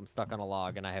wet, I'm stuck on a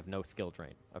log, and I have no skill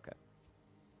train. Okay.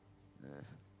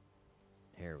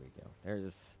 Here we go.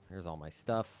 There's all my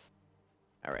stuff.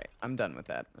 All right, I'm done with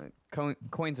that.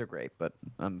 Coins are great, but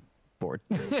I'm bored.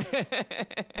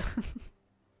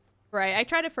 Right. I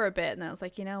tried it for a bit, and then I was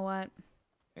like, you know what?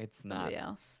 It's not. Somebody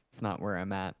else. It's not where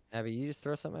I'm at. Abby, you just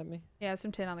throw something at me? Yeah,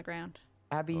 some tin on the ground.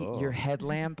 Abby, Oh. your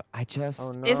headlamp, I just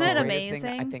Oh, no. Isn't it the greatest thing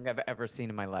I amazing? think I've ever seen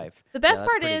in my life. The best that's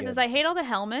part pretty is good. I hate all the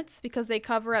helmets because they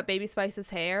cover up Baby Spice's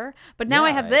hair. But now I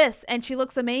Yeah. have Right. this, and she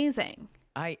looks amazing.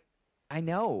 I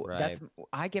know. Right.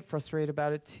 I get frustrated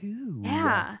about it too.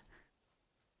 Yeah.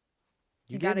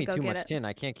 You You gave gotta me go too get much it. tin.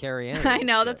 I can't carry any. I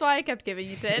know. That's why I kept giving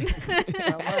you tin.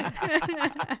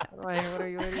 What are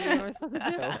you supposed to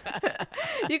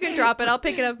do? You can drop it. I'll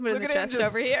pick it up and put it in Look the at him chest just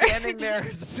over here. standing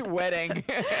there sweating.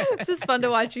 It's just fun to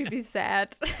watch you be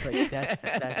sad. Like,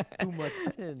 that's too much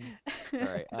tin. All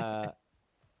right.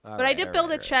 But I did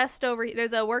build a chest over here.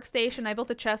 There's a workstation. I built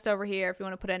a chest over here if you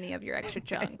want to put any of your extra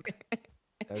junk.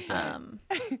 Okay.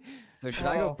 So should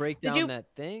I go break Did down you- that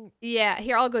thing? Yeah,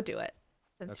 here, I'll go do it.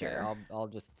 Since Okay, you're... I'll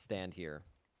just stand here.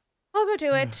 I'll go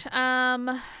do it.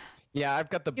 Yeah, I've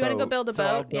got the You wanna boat. go build a so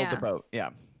I'll boat? build Yeah. the boat. Yeah.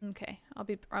 Okay, I'll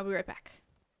be right back.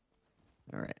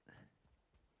 All right.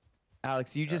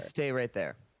 Alex, you just stay right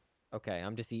there. Okay,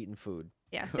 I'm just eating food.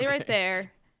 Yeah, stay right Okay.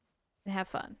 there and have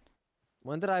fun.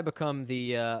 When did I become the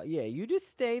yeah, you just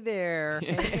stay there,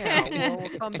 hang out,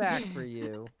 we'll come back for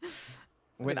you.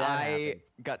 When did that I happen?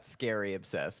 got scary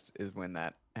obsessed is when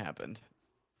that happened.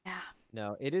 Yeah.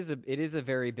 No, it is a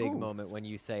very big Ooh. moment when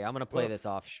you say, I'm gonna play Woof. this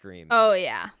off stream. Oh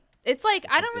yeah. It's like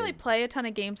I a don't really big- play a ton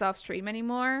of games off stream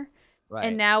anymore. Right.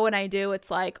 And now when I do,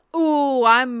 it's like, ooh,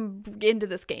 I'm into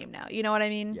this game now. You know what I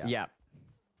mean? Yeah. Yeah.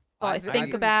 All I I've think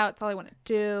been- about. It's all I want to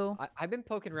do. I've been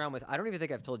poking around with. I don't even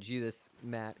think I've told you this,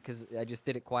 Matt, because I just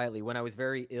did it quietly. When I was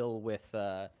very ill with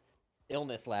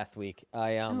illness last week,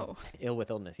 I Oh. ill with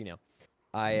illness, you know,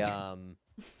 I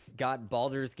got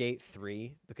Baldur's Gate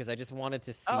 3 because I just wanted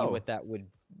to see Oh. what that would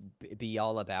be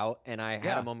all about, and I had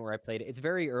Yeah. a moment where I played it. It's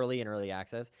very early in early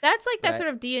access. That's like that But I- sort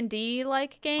of D&D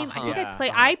like game. I think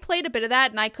Yeah, I played a bit of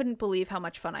that, and I couldn't believe how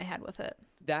much fun I had with it.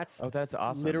 That's Oh, that's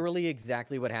awesome. literally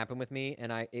exactly what happened with me,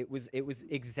 and it was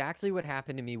exactly what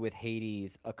happened to me with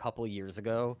Hades a couple years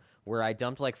ago, where I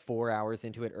dumped like 4 hours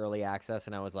into it early access,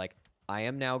 and I was like, I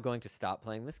am now going to stop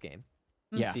playing this game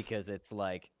Yeah. because it's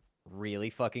like really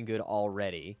fucking good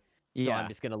already. So Yeah. I'm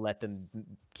just gonna let them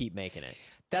keep making it.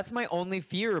 That's my only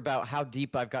fear about how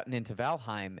deep I've gotten into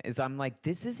Valheim is I'm like,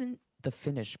 this isn't the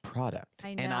finished product. I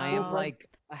And I know. am like,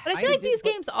 But I feel like these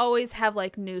games always have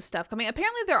like new stuff coming.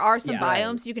 Apparently, there are some Yeah. Right.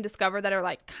 biomes you can discover that are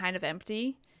like kind of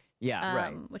empty, yeah,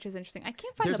 right. which is interesting. I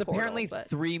can't find There's the portal, apparently but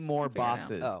 3 more figure it out.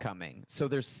 bosses Oh. coming. So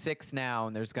there's 6 now,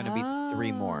 and there's going to be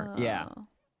 3 more. Yeah. Oh,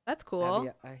 that's cool.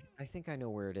 Abby, I think I know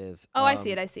where it is. Oh, I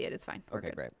see it. I see it. It's fine. We're Okay,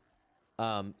 good. great.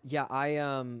 Yeah,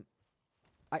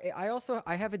 I also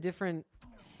I have a different.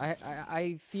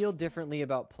 I feel differently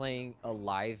about playing a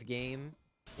live game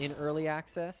in early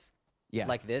access. Yeah.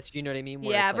 Like this, you know what I mean?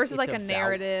 Where Yeah, it's versus like it's a about-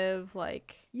 narrative,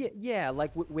 like Yeah,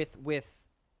 like with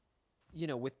you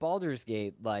know, with Baldur's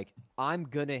Gate, like I'm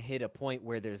gonna hit a point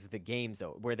where there's the game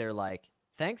zone where they're like,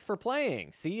 "Thanks for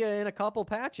playing. See you in a couple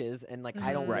patches," and like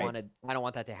I don't Mhm. Right.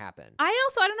 want that to happen. I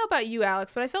don't know about you,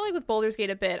 Alex, but I felt like with Baldur's Gate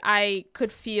a bit, I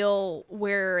could feel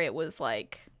where it was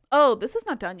like, oh, this is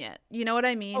not done yet. You know what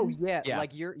I mean? Oh yeah, Yeah.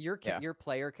 like your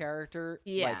player character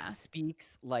Yeah. like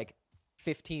speaks like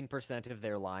 15% of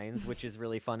their lines, which is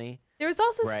really funny. There was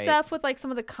also Right. stuff with like some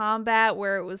of the combat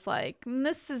where it was like,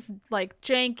 this is like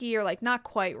janky or like not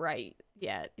quite right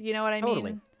yet. You know what I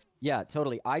Totally. mean? Yeah,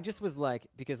 totally. I just was like,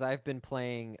 because I've been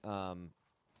playing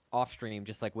off stream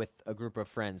just like with a group of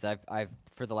friends. I've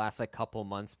for the last like couple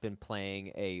months been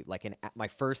playing my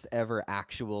first ever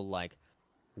actual like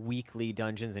weekly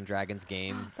Dungeons and Dragons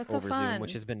game That's so over Zoom,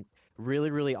 which fun. has been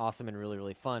really, really awesome and really,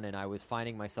 really fun. And I was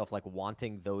finding myself like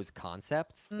wanting those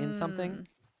concepts in something.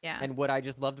 Yeah. And what I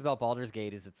just loved about Baldur's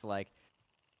Gate is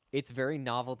it's very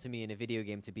novel to me in a video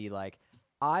game to be like,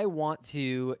 I want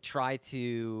to try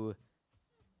to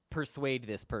persuade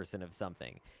this person of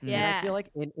something. And I Yeah. feel like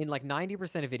in like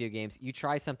 90% of video games, you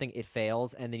try something, it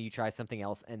fails, and then you try something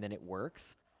else, and then it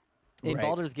works. In Right.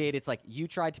 Baldur's Gate, it's like you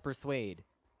tried to persuade,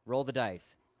 roll the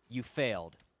dice, you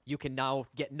failed. You can now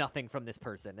get nothing from this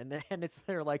person, and then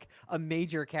they're like a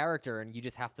major character, and you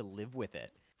just have to live with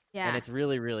it. Yeah. And it's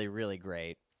really, really, really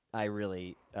great. I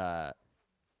really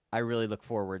look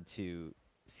forward to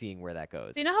seeing where that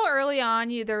goes. So you know how early on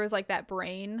there was like that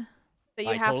brain that you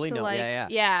I have totally to know. like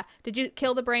Yeah. Did you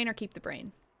kill the brain or keep the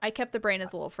brain? I kept the brain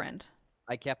as a little friend.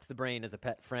 I kept the brain as a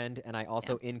pet friend, and I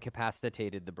also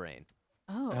incapacitated the brain.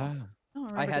 Oh. Ah. don't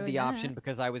I remember had the doing option that.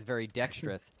 because I was very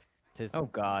dexterous to Oh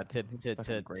God. to These to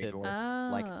fucking to, Grey to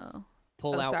Dwarfs. like, Oh.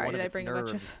 pull Oh, out sorry, one did of I its bring a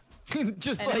bunch nerves. of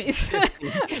Just enemies?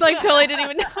 like Like totally didn't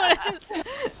even notice.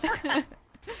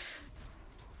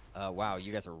 Wow,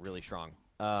 you guys are really strong.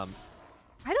 I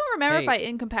don't remember if Hey. I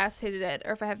incapacitated it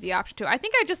or if I have the option to. I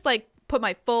think I just like put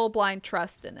my full blind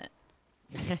trust in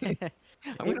it.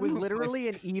 It was literally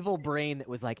an evil brain that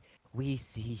was like, "We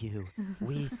see you.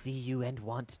 We see you and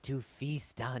want to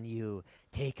feast on you.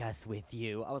 Take us with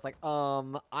you." I was like,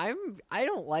 I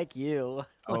don't like you."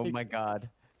 Oh Like, my god.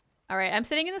 All right, I'm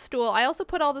sitting in the stool. I also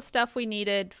put all the stuff we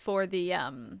needed for the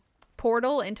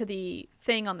portal into the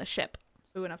thing on the ship,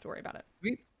 so we wouldn't have to worry about it.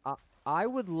 Sweet. I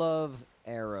would love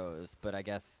arrows, but I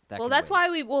guess that Well, can that's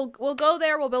wait. why we'll go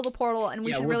there. We'll build a portal, and we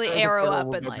Yeah, should we'll really build a arrow portal, up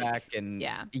we'll and go like back and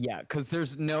yeah. because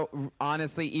there's no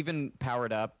honestly even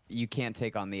powered up, you can't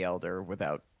take on the Elder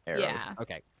without arrows. Yeah.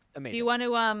 Okay, amazing. Do you want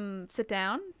to sit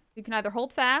down? You can either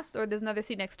hold fast, or there's another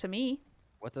seat next to me.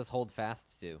 What does hold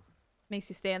fast do? Makes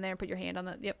you stand there and put your hand on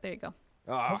the. Yep, there you go.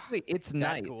 Ah, Hopefully it's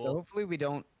night, cool. so hopefully we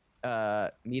don't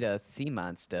meet a sea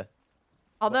monster.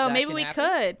 Although that maybe can we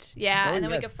happen? could, yeah, Oh, and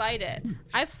then we yeah. could fight it.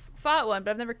 I've fought one,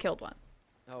 but I've never killed one.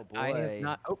 oh boy. I have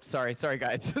not. Oh, sorry,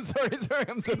 guys. sorry.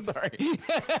 I'm so sorry.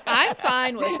 I'm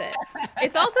fine with it.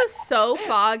 It's also so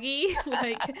foggy.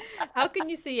 Like, how can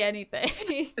you see anything?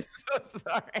 So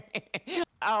sorry.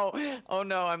 Ow! Oh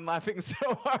no, I'm laughing so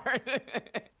hard.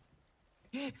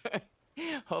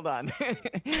 Hold on.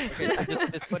 Okay, so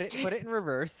just put it in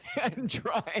reverse. I'm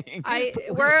trying.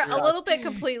 We're a little bit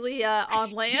completely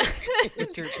on land.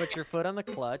 Put your foot on the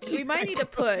clutch. We might need to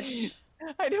push.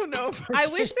 I don't know. If I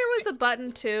wish there was a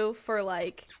button too for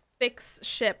like fix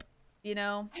ship. You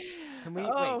know, Can we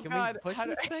Oh, wait? Can God, we push how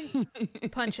do- this thing?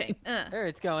 punching. There,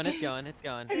 it's going.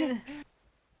 Okay.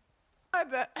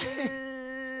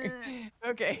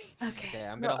 Okay. Okay,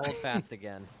 I'm gonna hold fast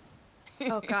again.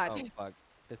 Oh Oh God. fuck,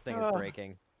 this thing is Oh.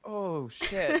 breaking. Oh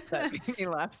shit! That made me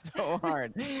laugh so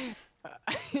hard.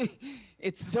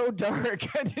 It's so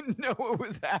dark. I didn't know what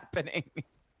was happening.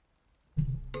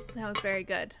 That was very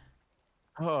good.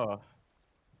 Oh.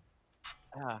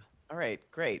 Ah. All right.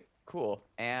 Great. Cool.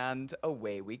 And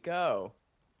away we go.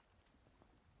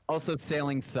 Also,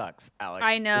 sailing sucks, Alex.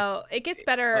 I know. It gets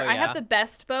better. Oh, I have yeah? the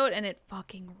best boat and it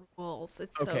fucking rules.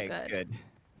 It's Okay. so good. Good.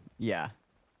 Yeah.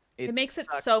 It makes it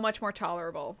sucks. so much more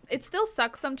tolerable. It still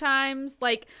sucks sometimes.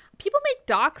 Like, people make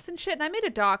docks and shit, and I made a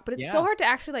dock, but it's so Yeah. hard to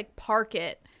actually like park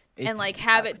it and It like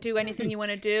have sucks. it do anything you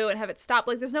want to do and have it stop.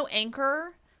 Like, there's no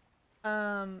anchor.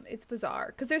 It's bizarre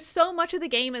because there's so much of the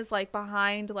game is like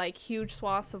behind like huge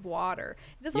swaths of water.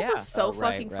 It is also Yeah. so Oh,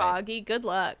 right, fucking right. foggy. Good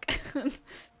luck.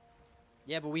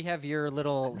 Yeah, but we have your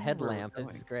little know where we're headlamp. It's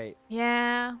going. great.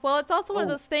 Yeah. Well, it's also one of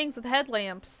Oh. those things with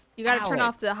headlamps. You got to turn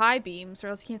off Alex. the high beams or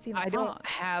else you can't see in the I fog. don't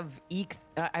have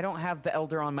I don't have the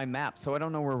Elder on my map, so I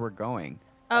don't know where we're going.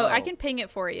 Oh, I Oh. can ping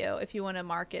it for you if you want to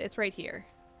mark it. It's right here.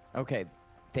 Okay.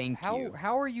 Thank you.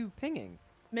 How are you pinging?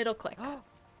 Middle click.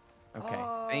 Okay.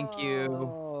 Thank you.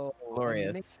 Oh,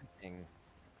 Glorious. amazing.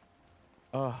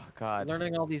 Oh God.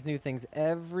 Learning all these new things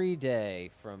every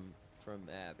day from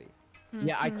Abby.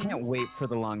 Yeah, I Mhm. can't wait for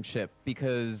the long ship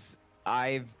because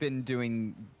I've been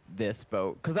doing this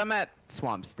boat because I'm at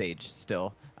swamp stage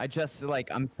still.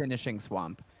 I'm finishing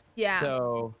swamp. Yeah.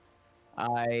 So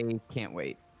I can't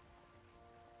wait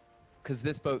because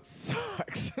this boat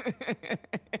sucks.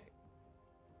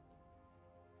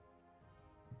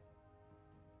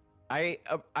 I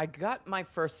got my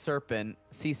first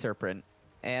sea serpent,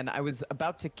 and I was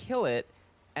about to kill it,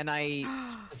 and I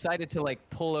decided to like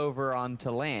pull over onto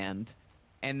land,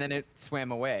 and then it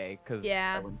swam away because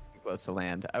Yeah. I wasn't too close to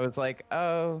land. I was like,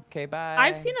 oh, okay, bye.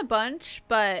 I've seen a bunch,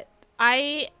 but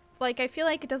I feel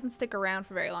like it doesn't stick around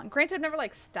for very long. Granted, I've never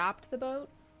like stopped the boat.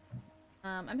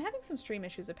 I'm having some stream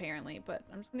issues apparently, but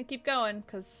I'm just gonna keep going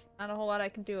because not a whole lot I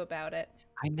can do about it.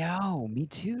 I know, me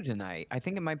too tonight. I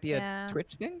think it might be Yeah. a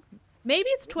Twitch thing. Maybe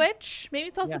it's Twitch. Maybe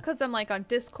it's also Yeah. because I'm like on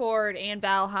Discord and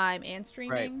Valheim and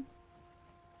streaming.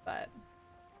 But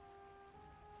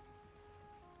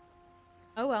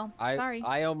oh well. Sorry.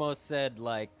 I almost said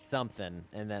like something,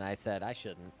 and then I said I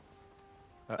shouldn't.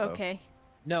 Uh-oh. Okay.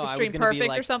 No, Is I was stream gonna be perfect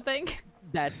like, or something.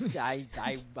 that's I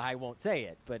won't say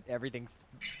it, but everything's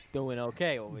doing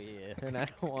okay over here, and I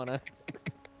don't wanna.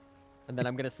 And then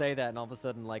I'm gonna say that, and all of a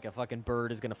sudden, like a fucking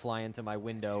bird is gonna fly into my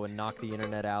window and knock the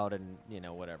internet out, and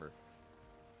whatever.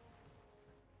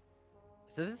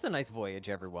 So this is a nice voyage,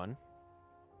 everyone.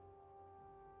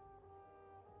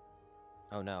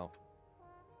 Oh no.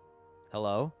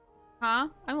 Hello? Huh?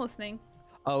 I'm listening.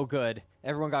 Oh, good.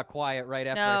 Everyone got quiet right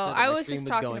after I No, said that I my was stream just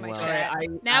was talking to going my well. chat. Sorry, I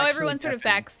Now actually everyone's sort of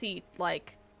deafened. backseat,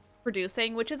 like,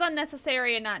 producing, which is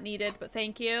unnecessary and not needed, but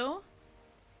thank you.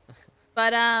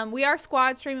 But we are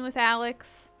squad streaming with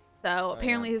Alex, so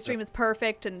apparently yeah. his stream is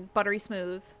perfect and buttery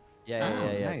smooth. Yeah, Oh,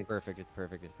 It's nice. perfect. It's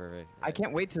perfect. It's perfect. I Right.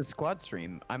 can't wait to squad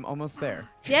stream. I'm almost there.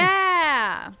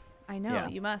 Yeah! I know, Yeah.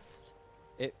 you must.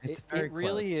 It's It very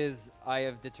really close. is. I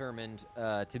have determined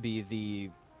to be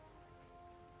the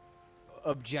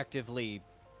objectively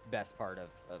best part of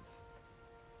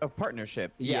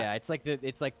partnership. yeah.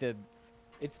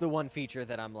 It's the one feature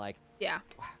that I'm like, Yeah.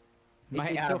 My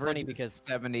it's so funny average because is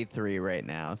 73 right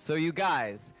now. So you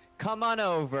guys, come on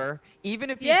over. Even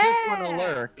if you just want to Yeah.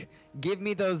 lurk, give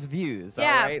me those views.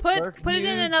 Yeah. all right? Put Lurk it in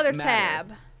views another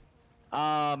matter.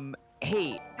 tab.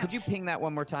 Hey, could you ping that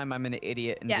one more time? I'm an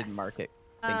idiot and didn't mark it.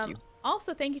 Thank you.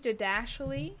 Also, thank you to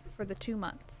Dashley for the 2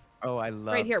 months. Oh, I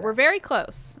love Right here. that. We're very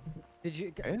close. did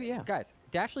you Oh, yeah. guys?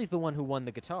 Dashley's the one who won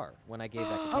the guitar when I gave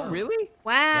that guitar. Oh, really?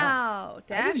 Wow.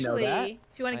 I didn't know that. Dashley.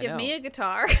 If you want I to give me know. a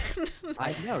guitar.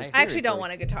 I know. I actually don't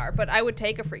want a guitar, but I would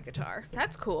take a free guitar.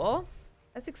 That's cool.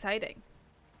 That's exciting.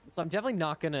 So I'm definitely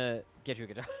not gonna get you a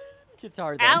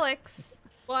guitar. Then. Alex.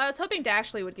 Well, I was hoping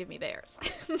Dashley would give me theirs.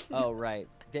 Oh right.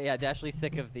 Yeah, Dashley's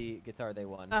sick of the guitar they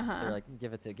won. Uh-huh. They're like,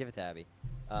 give it to Abby.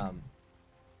 Yeah.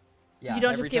 You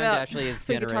don't every just give time out Dashley is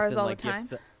free generous guitars and all like the time?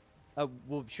 gifts. Oh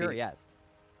well, sure, yes.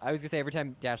 I was gonna say every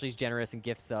time Dashley's generous and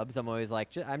gift subs, I'm always like,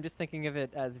 I'm just thinking of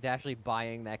it as Dashley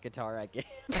buying that guitar I gave.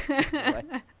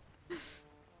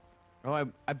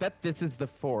 Oh, I bet this is the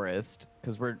forest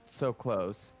because we're so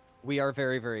close. We are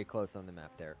very, very close on the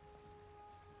map there.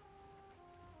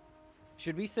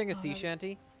 Should we sing a sea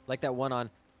shanty like that one on?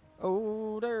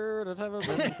 Oh,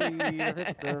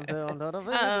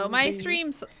 Uh-oh, my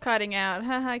stream's cutting out.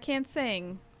 Haha, I can't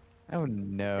sing. Oh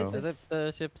no. This is If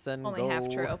the ships and only half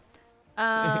true.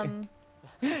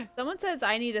 Someone says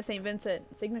I need a St. Vincent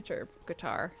signature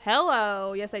guitar.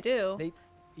 Hello, yes I do.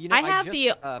 You know, I have just,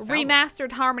 the found one.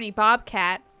 remastered Harmony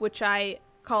Bobcat, which I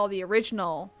call the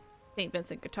original St.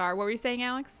 Vincent guitar. What were you saying,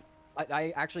 Alex?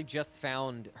 I actually just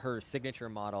found her signature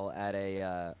model at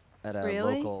a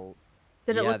Really? local.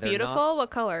 Did it Yeah, look they're beautiful? not- What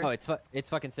color? Oh, it's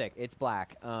fucking sick. It's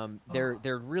black. They're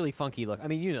really funky look. I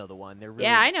mean, you know the one. They're really,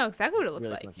 yeah, I know exactly what it looks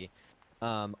really like. funky.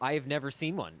 I've never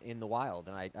seen one in the wild,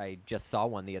 and I just saw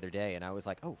one the other day, and I was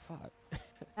like, oh fuck.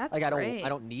 That's like great. I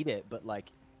don't need it, but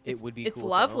like it would be. It's cool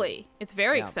to own. lovely. It's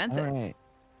very Yeah. expensive. All right.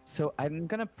 So I'm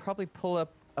gonna probably pull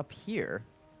up here.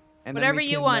 And then Whatever we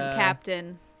you can, want,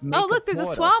 Captain. make Oh, look, there's a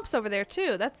portal. swamps over there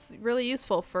too. That's really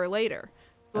useful for later.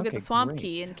 We'll get Okay, the swamp great.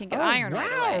 key and can get Oh, iron wow,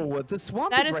 right away. the swamp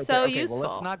That is is right so there. Okay, well, let's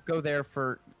useful. not go there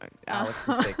for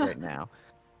Alex's sake right now.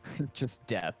 Just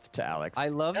death to Alex. I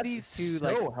love That's these two. so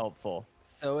Like helpful.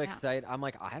 so Yeah. excited. I'm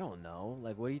like, I don't know.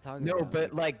 Like, what are you talking No, about?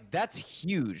 but like that's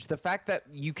huge. The fact that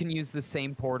you can use the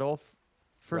same portal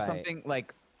for Right. something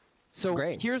like. So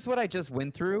Great. here's what I just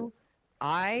went through.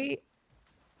 I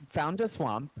found a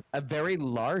swamp, a very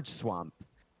large swamp,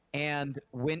 and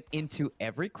went into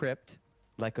every crypt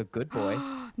like a good boy.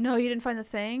 No, you didn't find the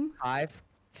thing?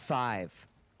 Five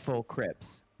full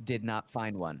crypts. Did not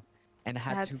find one, and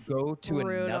had That's to go to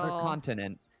another brutal.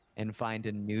 continent and find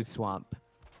a new swamp.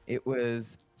 It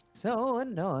was so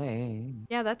annoying.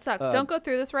 Yeah, that sucks. Uh, Don't go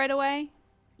through this right away.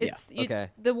 Yeah, It's okay.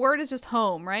 The word is just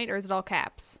home, right? Or is it all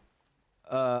caps?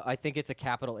 I think it's a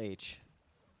capital H.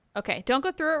 Okay, don't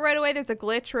go through it right away. There's a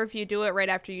glitch where if you do it right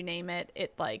after you name it,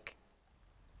 it like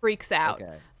freaks out.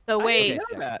 Okay. So I wait,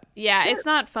 didn't know that. yeah, Sure. it's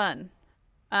not fun.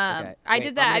 Okay, I wait, did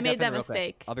I'm that. gonna I made that deafen real quick.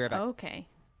 mistake. I'll be right back. Okay.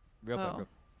 Real quick. Oh. Real.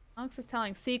 Alex is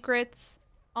telling secrets.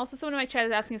 Also, someone in my chat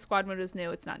is asking if squad mode is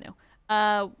new. It's not new.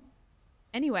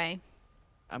 Anyway,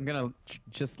 I'm gonna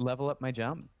just level up my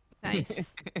jump.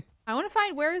 nice. I want to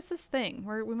find where is this thing?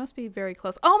 We must be very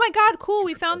close. Oh my god, cool!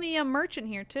 We found the merchant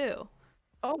here too.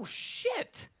 Oh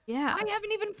shit! Yeah, I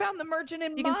haven't even found the merchant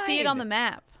in you can see it on the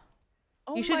map.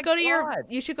 Oh You should my go to your God.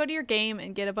 you should go to your game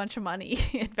and get a bunch of money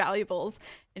and valuables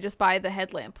and just buy the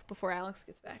headlamp before Alex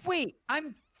gets back. Wait,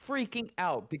 I'm freaking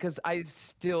out because I've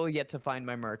still yet to find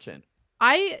my merchant.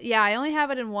 I only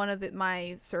have it in one of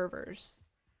my servers.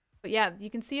 But yeah, you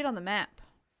can see it on the map.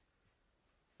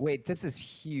 Wait, this is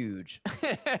huge.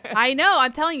 I know,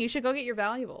 I'm telling you, you should go get your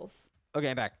valuables. Okay,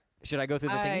 I'm back. Should I go through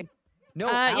the thingy? No,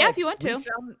 yeah, Alex, if you want we to.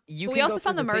 found- you But can we also go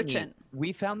found through the thingy. merchant.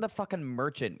 We found the fucking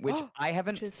merchant, which I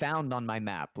haven't Which is- found on my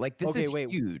map. Like this Okay, is wait.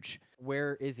 huge.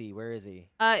 Where is he? Where is he?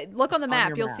 Look on the on map,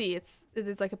 your you'll map. see it's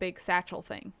like a big satchel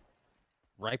thing.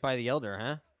 Right by the elder,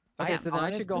 huh? I Okay, so then I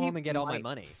should go honestly home and get all my might-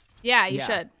 money. Yeah, you Yeah.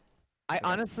 should. I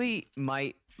honestly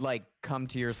might like come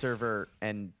to your server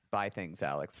and buy things,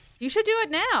 Alex. You should do it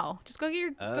now. Just go get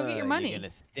your money. You're gonna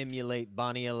stimulate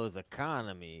Boniello's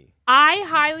economy. I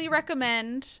highly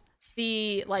recommend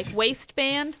the like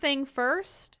waistband thing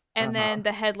first, and then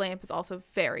the headlamp is also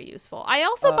very useful. I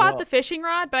also bought the fishing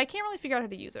rod, but I can't really figure out how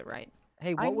to use it right.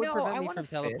 Hey, I what would know, prevent I me wanna from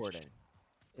fish. teleporting?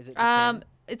 Is it the tin?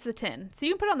 It's the tin, so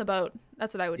you can put it on the boat.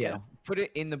 That's what I would Yeah, do. put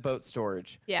it in the boat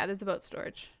storage. Yeah, there's a boat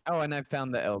storage. Oh, and I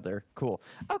found the elder. Cool.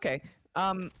 Okay.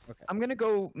 I'm gonna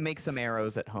go make some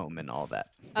arrows at home and all that.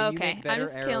 Can you Okay, make I'm better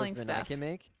just arrows killing than I stuff. can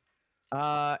make?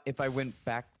 If I went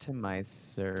back to my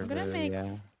server, I'm gonna make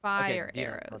yeah. fire okay, Dina,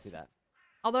 arrows. don't do that.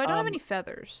 Although I don't have Um, any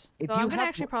feathers, if so you I'm gonna have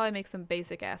actually probably make some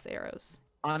basic ass arrows.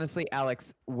 Honestly,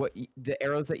 Alex, the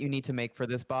arrows that you need to make for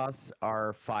this boss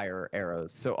are fire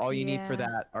arrows. So all you need for Yeah.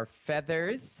 that are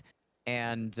feathers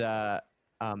and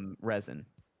resin.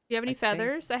 Do you have any I think-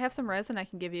 feathers? I have some resin I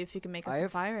can give you if you can make us I some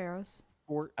have fire arrows.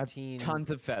 I have 14. tons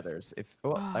of feathers.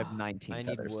 I have 19 I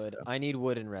need feathers. wood. so- I need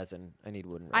wood and resin. I need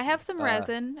wood and I resin. have some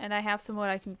resin and I have some wood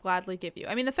I can gladly give you.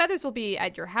 I mean, the feathers will be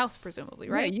at your house presumably,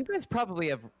 right? Yeah, you guys probably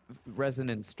have resin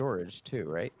in storage too,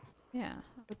 right? Yeah,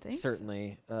 I would think. so.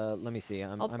 Certainly. Let me see.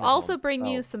 I'm I'll at also home. bring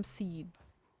Oh, you some seeds.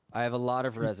 I have a lot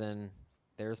of resin.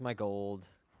 There's my gold.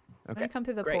 I'm Okay. gonna come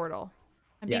through the great. portal.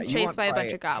 I'm Yeah, being you chased want by a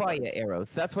bunch of fire goblins.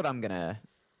 arrows. That's what I'm gonna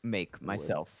make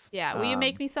myself. Yeah, will you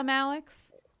make me some,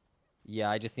 Alex? Yeah,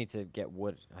 I just need to get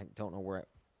wood. I don't know why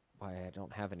I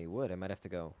don't have any wood. I might have to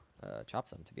go chop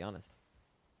some, to be honest.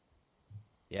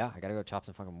 Yeah, I gotta go chop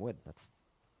some fucking wood. That's,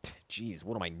 jeez,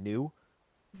 what am I, new?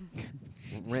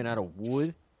 Ran out of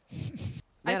wood.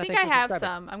 I Nana, think thanks I for have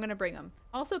subscribing. some. I'm gonna bring them.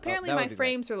 Also, apparently that would my be great.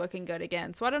 frames are looking good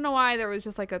again. So I don't know why there was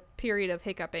just like a period of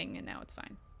hiccuping and now it's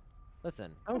fine.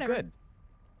 Listen, Oh, Whatever. good.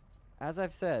 as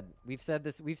I've said, we've said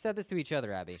this to each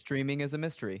other, Abby. Streaming is a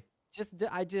mystery.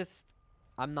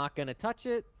 I'm not gonna touch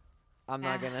it. I'm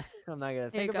not Ah. gonna Here you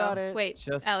think go. about it. Wait,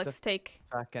 Just Alex, a take.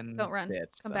 Fucking Don't run. bitch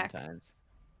Come back. sometimes.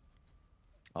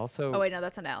 Also, Oh wait, no,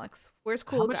 that's not Alex. Where's How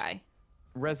cool much- guy?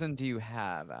 resin do you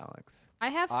have, Alex? I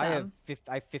have some.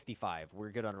 I have 55. We're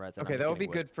good on resin. Okay, I'm that just would be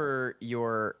getting wood. good for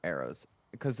your arrows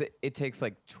because it takes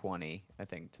like 20, I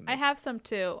think, to make. I have some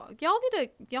too.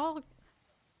 Y'all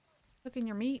cooking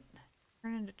your meat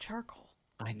turn into charcoal.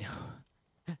 I know.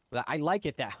 I like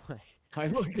it that way. I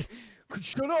like it.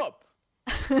 Shut up.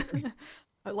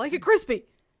 I like it crispy.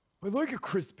 I like it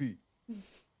crispy.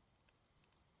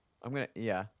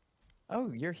 Yeah.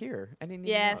 Oh, you're here. I didn't even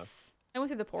know. Yes, I went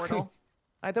through the portal.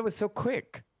 That was so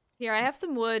quick. Here, I have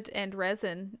some wood and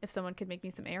resin. If someone could make me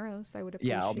some arrows, I would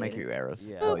appreciate Yeah, I'll make it. you arrows.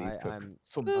 Yeah, while you I- cook I'm-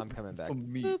 some, Boop. I'm coming back.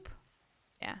 some meat. Boop.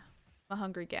 Yeah, I'm a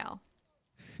hungry gal.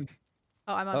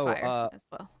 Oh, I'm on Oh, fire as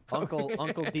well. Uncle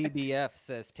DBF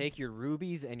says take your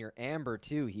rubies and your amber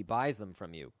too. He buys them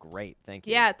from you. Great, thank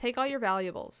you. Yeah, take all your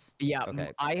valuables. Yeah,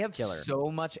 Okay, I have killer. so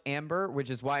much amber,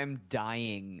 which is why I'm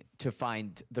dying to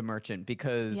find the merchant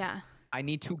because Yeah, I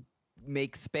need to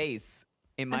make space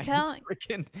in my telling-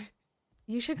 freaking.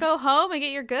 you should go home and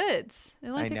get your goods. It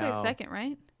only I took like a know. second,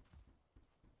 right?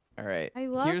 All right. I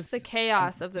love here's- the I'm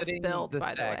chaos of this putting build, by the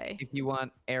stack. way. If you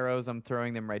want arrows, I'm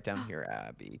throwing them right down here,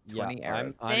 Abby. Yeah, 20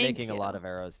 arrows. I'm Thank making a lot you. of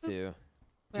arrows too.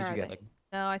 Where Did you are get they? like?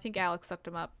 No, I think Alex sucked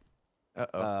them up.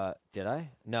 Uh-oh. Did I?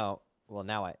 No. Well,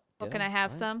 now I. Well, did can I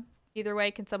have What? some? Either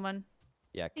way, can someone?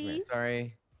 Yeah, come here. Please?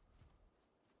 Sorry.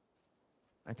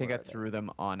 I think Where I are they? threw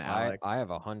them on Alex. I have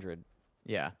 100.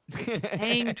 Yeah.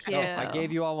 Thank you. No, I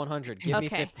gave you all 100. Give me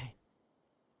Okay. 50.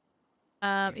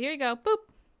 Here you go. Boop.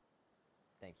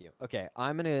 Thank you. Okay,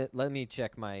 let me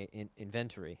check my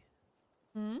inventory.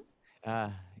 Hmm?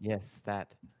 Yes,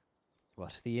 that.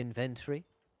 What? The inventory?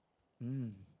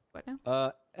 Mm. What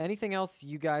now? Anything else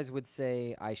you guys would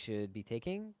say I should be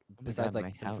taking my besides God,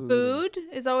 like my some house. food? Food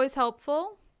is always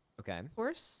helpful, Okay. of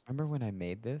course. Remember when I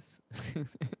made this?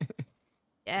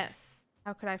 Yes.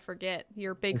 How could I forget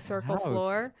your big This circle house.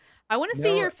 floor? I want to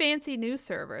see No. your fancy new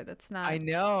server. That's not. I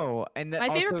know, and My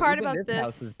favorite part about this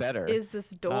house is better. is this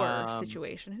door Um,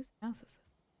 situation. Whose house is this?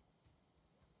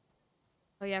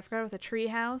 Oh yeah, I forgot about the tree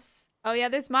house. Oh yeah,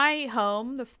 there's my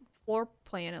home, the floor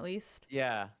plan at least.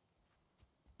 Yeah.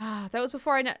 Ah, that was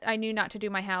before I knew not to do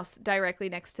my house directly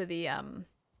next to the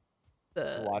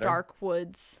Water? dark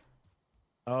woods.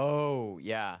 Oh,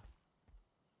 yeah.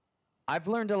 I've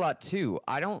learned a lot too.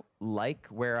 I don't like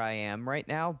where I am right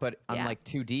now, but I'm Yeah. like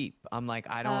too deep. I'm like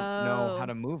I don't know how Oh.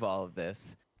 to move all of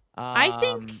this. I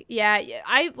think yeah,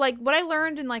 I like what I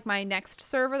learned in like my next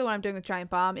server, the one I'm doing with Giant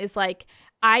Bomb, is like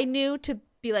I knew to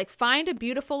be like find a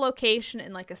beautiful location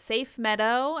in like a safe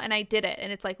meadow, and I did it,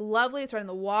 and it's like lovely. It's right on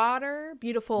the water,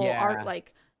 beautiful Yeah. art,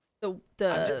 like the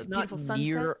I'm just not beautiful sunset.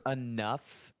 near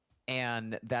enough,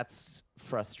 and that's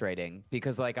frustrating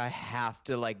because like I have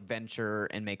to like venture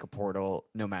and make a portal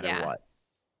no matter Yeah. what.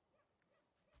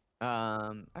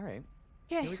 All right,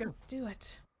 Okay, here we go. let's do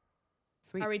it.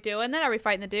 Sweet. Are we doing that? Are we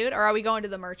fighting the dude, or are we going to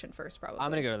the merchant first? Probably. I'm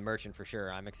gonna go to the merchant for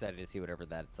sure. I'm excited to see whatever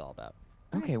that's all about.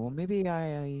 Okay, well maybe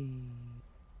I.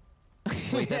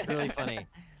 Wait, that's really funny.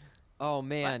 Oh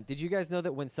man, did you guys know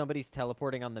that when somebody's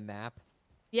teleporting on the map,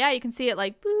 Yeah, you can see it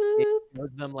like boop. it shows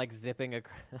them like zipping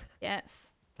across? Yes.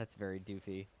 That's very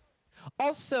doofy.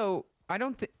 Also, I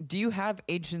don't. Do you have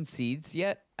ancient seeds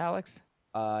yet, Alex?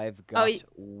 I've Oh, got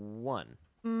one.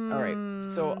 All right.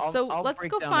 So I'll let's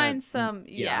break go down find some.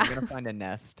 Yeah, Yeah, I'm gonna find a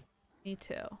nest me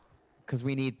too. because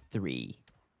we need 3.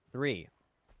 3.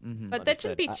 But that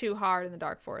shouldn't Understood. be too hard in the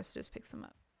dark forest. Just pick some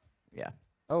up. Yeah.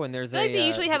 Oh, and there's I feel like they a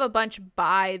usually have a bunch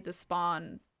by the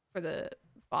spawn for the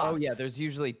boss. Oh yeah, there's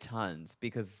usually tons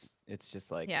because it's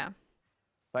just like Yeah.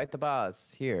 fight the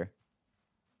boss here.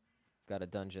 got a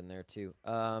dungeon there too.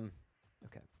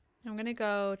 Okay. I'm gonna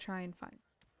go try and find.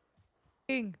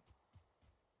 Ding.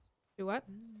 Do what?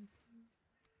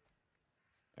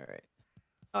 All right.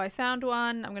 Oh, I found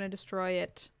one. I'm gonna destroy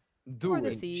it. Do Or the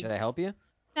it. seeds. Should I help you?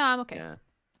 No, I'm okay. Yeah.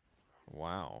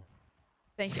 Wow.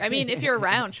 Thank you. I mean, if you're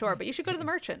around, sure, but you should go to the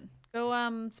merchant.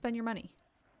 Go spend your money.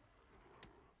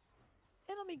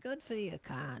 It'll be good for the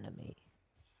economy.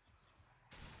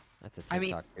 That's a I mean,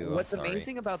 TikTok too. I'm what's sorry.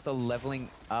 amazing about the leveling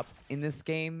up in this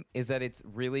game is that it's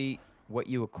really what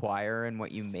you acquire and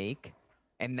what you make,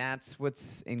 and that's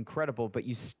what's incredible. But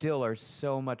you still are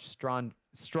so much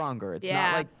stronger. It's Yeah.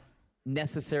 not like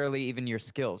necessarily even your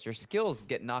skills. Your skills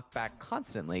get knocked back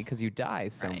constantly because you die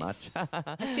so Right. much.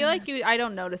 I feel like I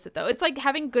don't notice it though. It's like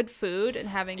having good food and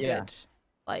having Yeah. good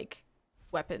like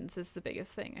weapons is the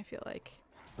biggest thing, I feel like.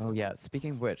 Oh yeah.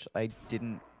 Speaking of which, I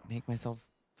didn't make myself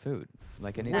food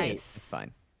like an idiot. Nice. It's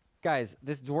fine. Guys,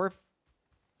 this dwarf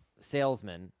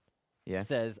salesman Yeah.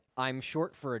 says, "I'm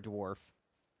short for a dwarf,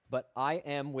 but I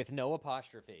am with no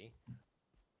apostrophe."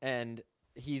 And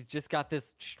he's just got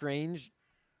this strange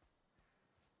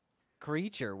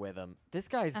creature with him. This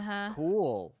guy's Uh-huh.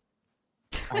 cool.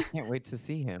 I can't wait to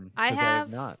see him. I 'cause have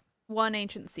not. one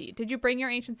ancient seed. Did you bring your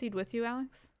ancient seed with you,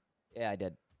 Alex? Yeah, I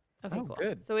did. Okay, Oh, cool.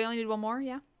 good. So we only need one more,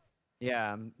 yeah?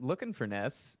 Yeah, I'm looking for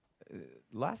nests.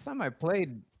 Last time I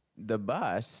played the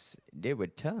boss, there were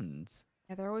tons.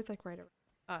 Yeah, they're always like right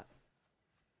around.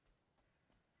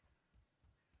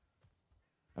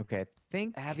 Okay, I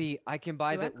think Abby, I can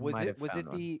buy Do that. what? Was Might it? have Was found it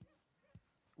one. the?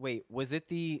 Wait, was it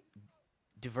the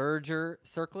Diverger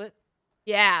circlet?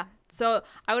 Yeah. So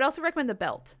I would also recommend the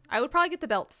belt. I would probably get the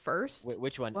belt first.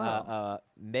 Which one? Whoa.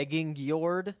 Megging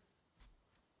Gjord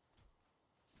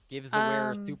gives the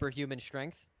wearer Um, superhuman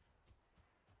strength.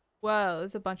 Whoa,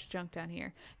 there's a bunch of junk down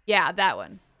here. Yeah, that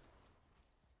one.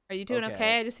 Are you doing okay?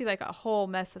 Okay. I just see like a whole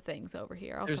mess of things over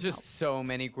here. I'll there's come just so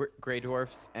many gray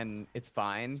dwarfs, and it's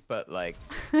fine. But like,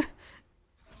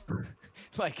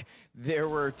 like there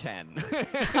were 10.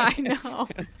 help. I know.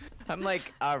 I'm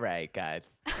like, all right, guys.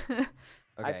 I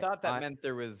Okay, thought that meant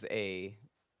there was a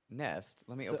nest.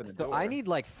 Let me so, open the so door. I need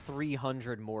like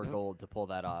 300 more gold to pull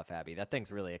that off, Abby. That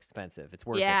thing's really expensive. It's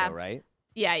worth Yeah. it though, right?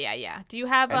 Yeah. Do you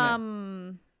have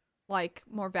And like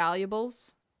more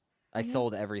valuables? I Mhm.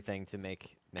 sold everything to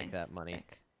make Nice. that money.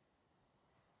 Sick.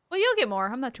 Well, you'll get more.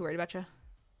 I'm not too worried about you.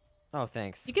 Oh,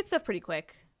 thanks. You get stuff pretty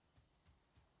quick.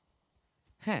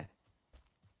 Huh.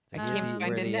 I Um, can't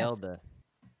find a nest. Okay.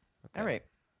 All right.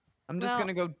 I'm just Well-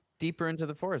 gonna go deeper into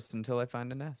the forest until I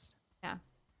find a nest. I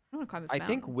want to climb this I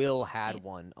think mountain. Will had Wait.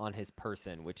 one on his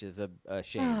person, which is a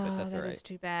shame, but that's that all right. is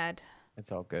too bad.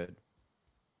 It's all good.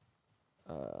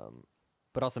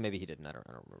 But also maybe he didn't. I don't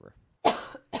remember.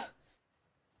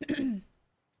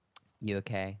 You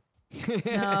okay?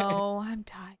 No, I'm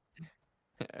tired.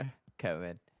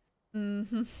 COVID.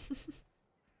 Mm-hmm.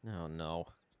 Oh no,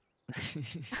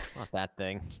 not that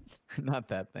thing. Not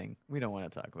that thing. We don't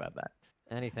want to talk about that.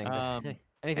 Anything but Um,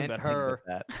 anything but her.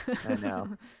 That. I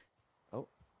know. Oh,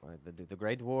 the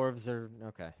Grey Dwarves are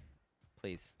okay.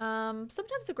 Please.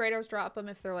 Sometimes the graders drop them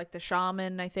if they're like the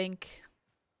shaman, I think.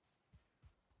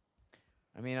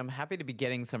 I mean, I'm happy to be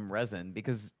getting some resin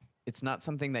because it's not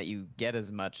something that you get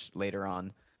as much later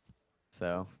on.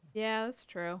 So, Yeah, that's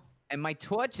true. and my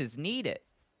torches need it.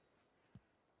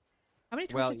 How many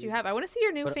Well, torches do you have? I want to see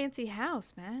your new but- fancy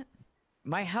house, Matt.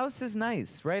 My house is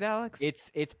nice, right, Alex?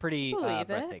 It's pretty Believe it.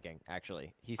 breathtaking,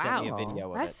 actually. He sent me a Wow.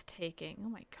 video of it. Breathtaking. Oh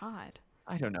my god.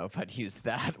 I don't know if I'd use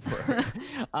that word.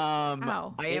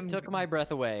 Wow. I It am. took my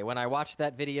breath away when I watched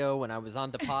that video. When I was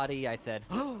on the potty, I said,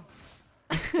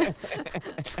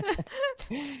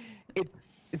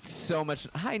 It's so much.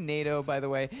 Hi, NATO, by the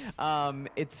way.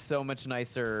 It's so much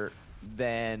nicer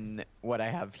than what I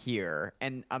have here,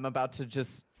 and I'm about to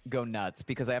just go nuts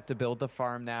because I have to build the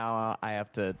farm now. I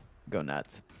have to go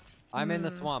nuts. "I'm in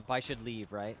the swamp. I should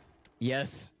leave, right?"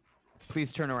 Yes.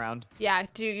 Please turn around. Yeah,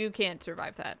 you can't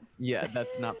survive that. Yeah,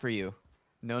 that's not for you.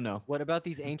 No. What about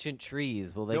these ancient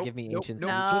trees? Will they Nope, give me nope, ancient nope.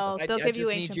 seeds? No, I they'll give you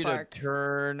just ancient need you bark. to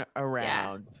turn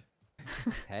around.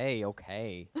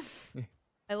 Okay.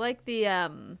 I like the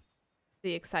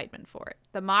excitement for it.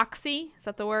 The moxie, is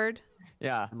that the word?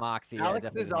 Yeah. Moxie. Yeah, Alex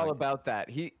definitely is all Moxie. about that.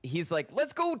 He's like,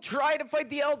 let's go try to fight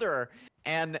the Elder.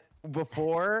 And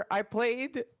before I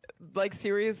played, like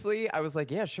seriously, I was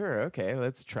like, yeah, sure, okay,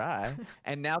 let's try.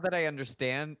 And now that I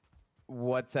understand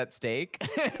what's at stake,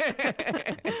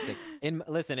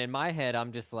 Listen, in my head,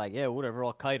 I'm just like, yeah, whatever.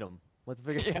 I'll kite them. We'll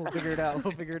figure it out.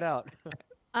 We'll figure it out.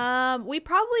 We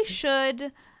probably should.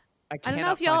 I I don't know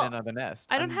cannot if y'all. find another nest.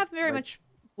 I don't I'm, have very like, much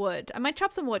wood. I might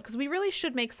chop some wood because we really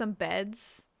should make some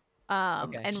beds.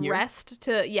 Okay. And Here? rest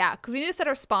to because we need to set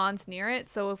our spawns near it,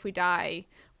 so if we die,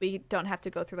 we don't have to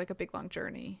go through like a big long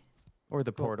journey. or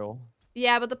the portal.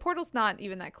 Yeah, but the portal's not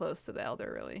even that close to the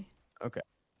Elder, really. Okay.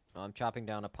 I'm chopping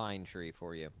down a pine tree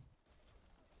for you.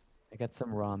 I got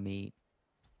some raw meat.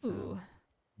 Ooh.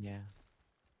 Yeah.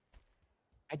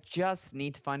 I just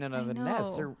need to find I another know.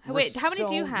 nest. There were Wait, how many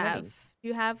do you so have? many.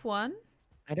 You have one?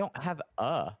 I don't have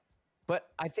but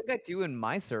I think I do in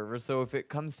my server. So if it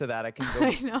comes to that, I can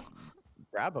I go know.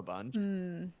 grab a bunch.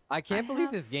 I can't believe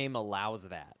have- this game allows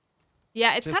that.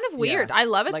 Yeah, it's kind Just- of weird. yeah. I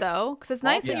love it Like, though, because it's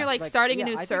nice when yeah. you're like Like, starting yeah, a I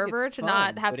new think it's server to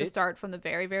not fun, have but to it- start from the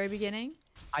very, very beginning.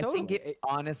 I think Totally. it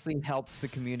honestly helps the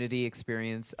community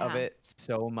experience of Yeah. it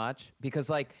so much because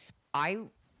like I'm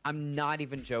not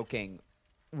even joking,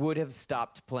 would have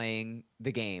stopped playing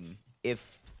the game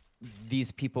if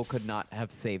these people could not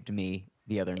have saved me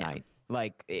the other Yeah. night.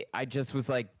 Like I just was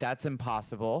like, that's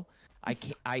impossible. I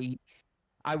can't.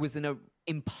 I was in a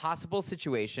impossible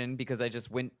situation because I just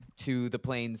went to the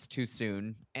plains too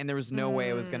soon, and there was no way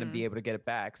I was going to be able to get it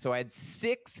back. So I had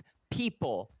 6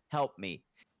 people help me.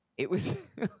 It was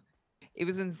it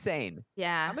was insane.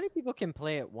 Yeah. How many people can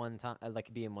play at one time?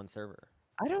 Like be in one server?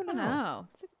 I don't I know. don't know.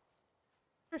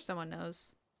 I'm sure someone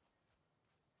knows.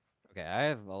 Okay, I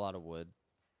have a lot of wood.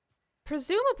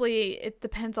 Presumably, it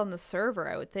depends on the server,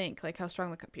 I would think, like how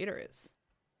strong the computer is.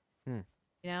 Hmm.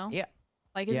 You know? Yeah.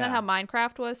 Like, isn't that Yeah. how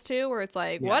Minecraft was too? Where it's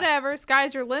like, Yeah. whatever,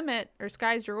 sky's your limit, or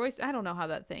sky's your oyster. I don't know how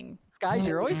that thing. Sky's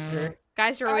your oyster.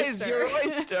 Sky's your Sky's oyster. your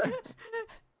oyster.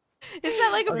 Isn't that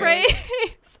like a Okay.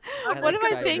 phrase? I What like am I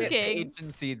Sky's your- thinking?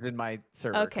 Agencies in my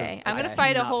server. 'cause Okay, I'm I gonna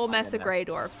fight a cannot whole find mess of enough. gray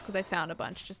dwarfs because I found a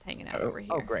bunch just hanging out over here.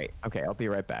 Oh, great. Okay, I'll be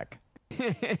right back. What's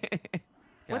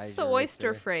Sky's the your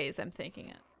oyster phrase I'm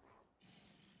thinking of?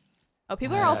 Oh,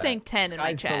 people are all saying 10 in my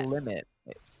Sky's chat. the limit.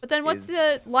 But then what's is-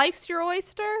 the life's your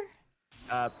oyster?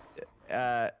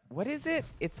 What is it?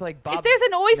 It's like If Bob's. there's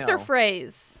an oyster no,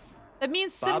 phrase that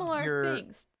means Bob's similar your-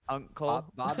 things. uncle.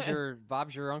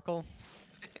 Bob's your uncle.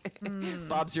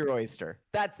 Bob's your oyster.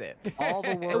 That's it. All the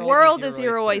The world, world is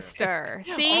your oyster.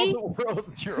 All See? the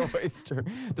world's your oyster.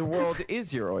 The world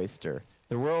is your oyster.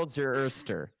 The world's your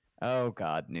oyster. Oh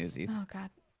God, Newsies. Oh god.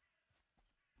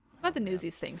 Not the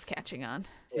Newsies thing's catching on.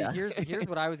 See, Yeah. here's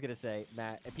what I was gonna say,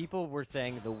 Matt. People were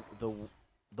saying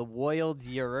the world's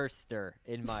your oyster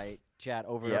in my chat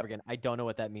over and Yep. over again. I don't know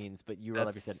what that means, but you were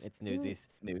like, That's- it's Newsies.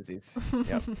 Newsies.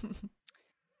 Yep.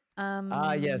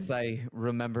 Yes, I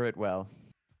remember it well.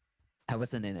 I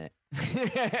wasn't in it.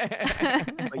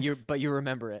 but you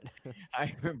remember it.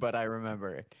 But I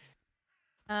remember it.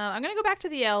 I'm gonna go back to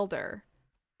the Elder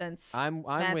since I'm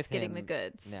Matt's with getting him the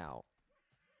goods. now.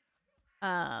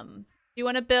 Do you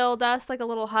want to build us like a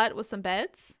little hut with some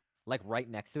beds Like right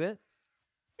next to it.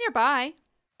 nearby?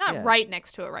 Not Yeah, right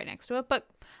next to it, but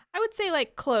I would say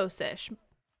like close-ish.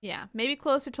 Yeah, maybe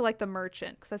closer to like the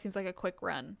merchant because that seems like a quick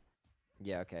run.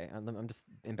 Yeah, okay. I'm just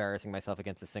embarrassing myself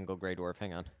against a single gray dwarf.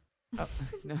 Hang on. Oh,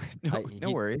 no, I- no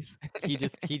he- worries.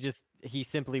 He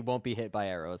simply won't be hit by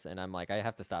arrows, and I'm like, I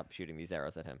have to stop shooting these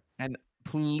arrows at him. And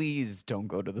please don't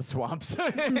go to the swamps.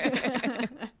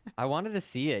 I wanted to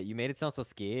see it. You made it sound so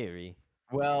scary.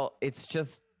 Well, it's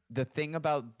just the thing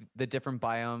about the different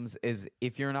biomes is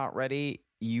if you're not ready,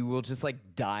 you will just like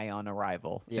die on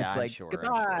arrival. Yeah, it's I'm like sure, I'm sure.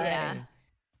 goodbye. Yeah.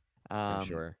 I'm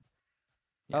sure.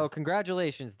 yeah. Oh,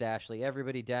 congratulations, Dashley.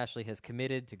 Everybody, Dashley has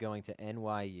committed to going to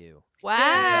NYU.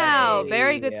 Wow, Yay.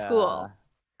 very good school.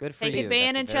 Good for Take you.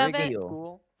 advantage That's a very of good it.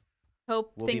 school.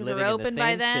 Hope We'll be things living are in the open by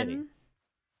same then. city.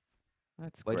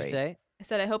 That's What'd great. you say? I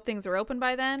said I hope things are open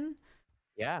by then.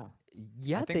 Yeah,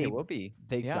 Yeah, I think it will be.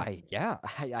 Yeah.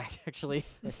 I actually,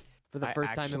 for the I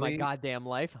first time in my actually- goddamn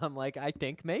life, I'm like, I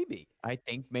think maybe. I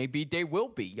think maybe they will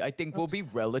be. I think we'll be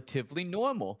Oops. relatively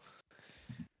normal.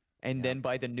 And Yeah. then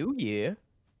by the new year,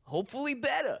 hopefully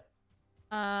better.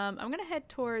 I'm gonna head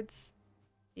towards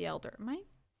the Elder. Am I?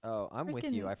 Oh, I'm with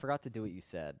you. Freaking- I forgot to do what you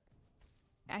said.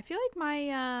 I feel like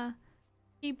my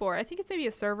keyboard. I think it's maybe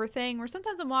a server thing where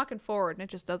sometimes I'm walking forward and it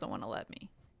just doesn't want to let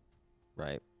me.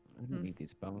 Right. I don't need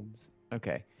these bones.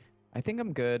 Okay, I think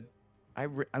I'm good. I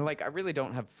really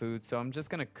don't have food, so I'm just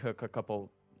gonna cook a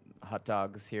couple hot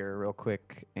dogs here real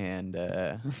quick, and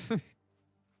and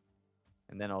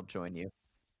then I'll join you.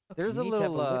 There's a You need to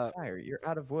have little wood fire. You're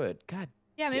out of wood. God.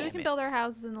 Yeah, maybe we Damn can it. build our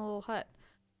houses in a little hut.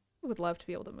 I would love to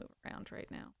be able to move around right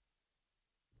now.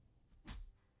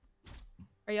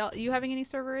 Are you having any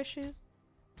server issues?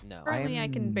 No. Currently, I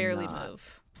can am barely not.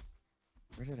 move.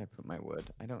 Where did I put my wood?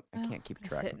 I Well, can't keep I'm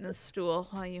track sit of in this this. stool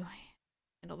while you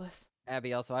handle this.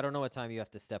 Abby, also, I don't know what time you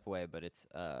have to step away, but it's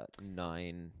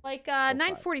 9. Like 05.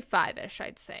 9:45ish,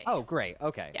 I'd say. Oh, great.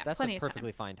 Okay. Yeah, That's plenty a of time.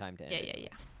 perfectly fine time to end. yeah, it. yeah,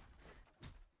 yeah.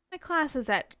 My class is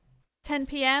at 10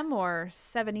 p.m. or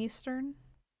 7 Eastern.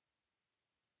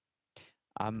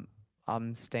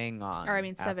 I'm staying on Or, I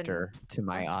mean, 7 after to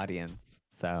my Western. audience.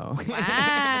 So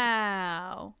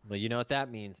Wow. Well, you know what that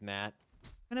means, Matt.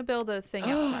 I'm gonna build a thing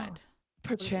outside.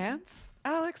 perchance,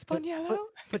 Alex Boniello.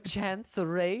 Perchance a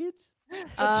raid?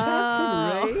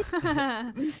 Oh.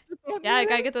 Mr. Yeah, I Boniello?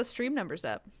 gotta get those stream numbers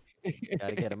up.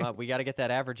 Gotta get them up. We gotta get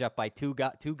that average up by two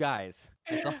guys.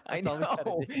 That's all, I that's all we gotta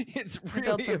know. do. It's We'll build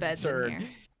really some beds in absurd.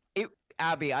 here.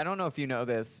 Abby, I don't know if you know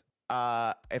this,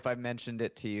 if I've mentioned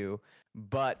it to you,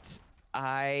 but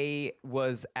I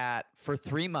was for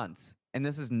 3 months, and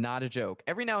this is not a joke.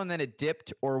 Every now and then it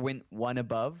dipped or went one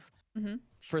above. Mhm.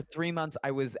 For 3 months,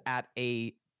 I was at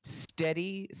a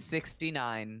steady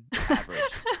 69 average.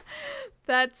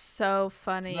 That's so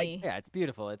funny. Yeah, it's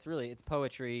beautiful. It's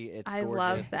poetry. It's I gorgeous.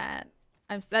 love that.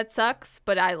 That sucks,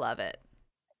 but I love it.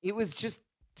 It was just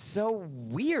so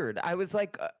weird. I was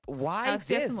like, why Alex,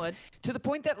 do you have this? some wood? To the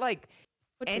point that like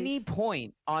Wood, any please.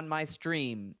 point on my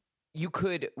stream,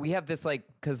 we have this like,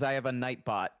 because I have a night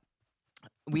bot,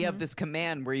 we have Mhm. this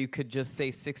command where you could just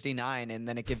say 69 and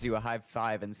then it gives you a high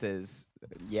five and says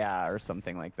yeah or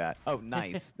something like that. Oh,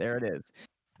 nice. There it is.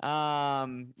 Yeah.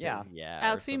 Says yeah. or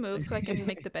Alex, will you something. move so I can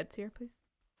make the beds here, please?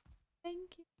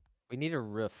 Thank you. We need a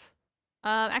roof.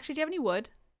 Actually, do you have any wood?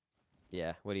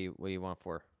 Yeah. What do you want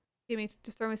for?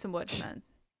 Just throw me some wood and then.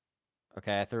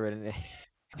 Okay, I threw it in.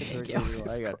 Thank you. Jesus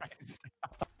I got it. Christ.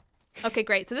 Okay,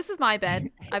 great. So this is my bed.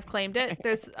 I've claimed it.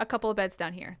 There's a couple of beds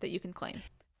down here that you can claim.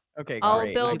 Okay, I'll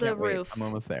great. build I a can't wait. roof I'm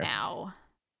almost there. now.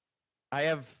 I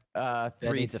have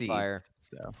 3 needs a seeds. fire.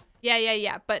 So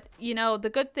Yeah. But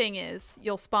the good thing is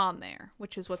you'll spawn there,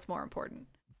 which is what's more important.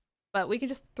 But we can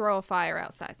just throw a fire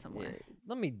outside somewhere. Yeah,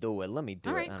 let me do it. Let me do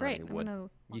All it. right, I don't great. have I'm any wood. gonna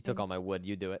You took all my wood.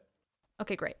 You do it.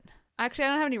 Okay, great. Actually, I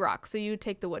don't have any rocks, so you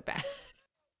take the wood back.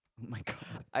 oh my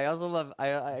god. I also love.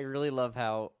 I really love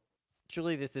how.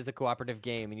 Truly, this is a cooperative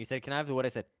game. And you said, "Can I have the wood?" I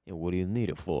said, "Yeah, what do you need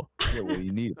it for?" Yeah, what do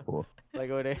you need it for? Like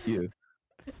what? Yeah.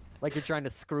 Like you're trying to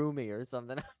screw me or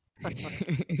something.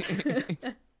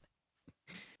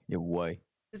 Yeah, why?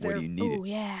 Is What do you need it? Oh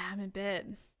yeah, I'm in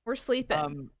bed. We're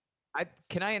sleeping.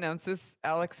 Can I announce this,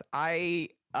 Alex? I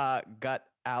got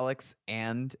Alex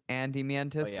and Andy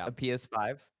Mantis yeah. a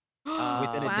PS5.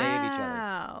 within a day of each other.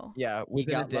 Wow. Yeah, We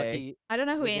within a got day. lucky. I don't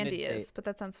know who Within a Andy day. is, but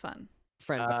that sounds fun. A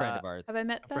friend of ours. Have I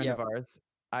met A them? friend Yeah. of ours.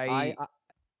 I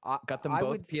got them I both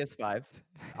would, PS5s.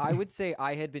 I would say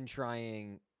I had been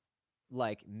trying,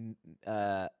 like,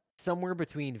 somewhere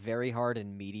between very hard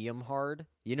and medium hard.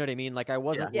 You know what I mean? Like I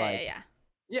wasn't Yeah, like. yeah.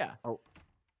 Yeah. Oh.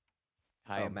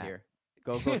 Hi, Oh, I'm Matt. here.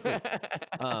 Go sleep.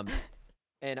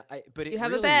 And but it You have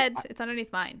really, a bed. It's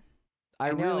underneath mine. I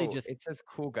really know, just. it says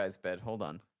cool guy's bed. Hold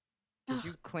on. Did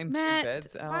you claim Matt, 2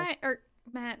 beds, Alex?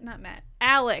 Not Matt.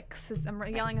 Alex. I'm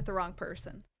yelling at the wrong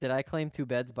person. Did I claim 2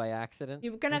 beds by accident?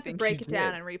 You're gonna I have to think break you it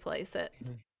down did. and replace it.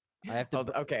 I have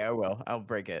to. Okay, I will. I'll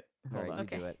break it. All Hold right, on. you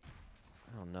Okay. do it.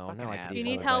 Oh no! Fucking Now I ass. can If you eat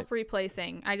need another help bite.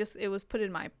 replacing, it was put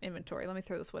in my inventory. Let me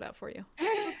throw this wood out for you.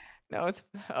 No, it's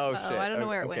oh Uh-oh, shit. I don't know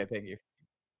where it okay, went. thank you.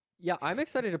 Yeah, I'm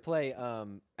excited to play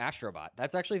Astrobot.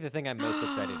 That's actually the thing I'm most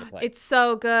excited to play. It's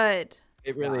so good.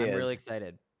 It Yeah, really I'm is. really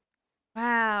excited.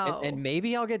 Wow. And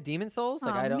maybe I'll get Demon Souls.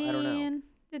 Like Aw, I don't know. man.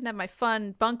 Didn't have my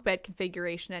fun bunk bed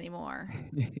configuration anymore.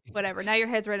 Whatever. Now your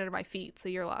head's right under my feet, so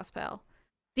you're lost, pal.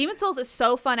 Demon Souls is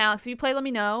so fun, Alex. If you play, let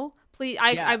me know. Please,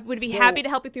 I would be happy to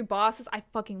help you through bosses. I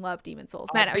fucking love Demon Souls.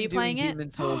 Matt, I've are you been doing playing it?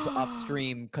 Demon Souls off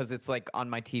stream because it's like on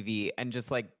my TV and just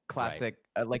like classic.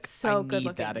 Like It's so I good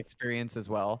need that looking. experience as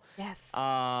well. Yes.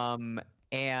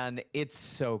 And it's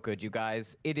so good, you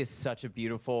guys. It is such a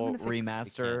beautiful gonna fix-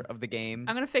 remaster of the game.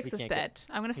 I'm gonna fix we this can't bed. get-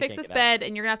 I'm gonna we fix can't this get out. bed,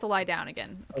 and you're gonna have to lie down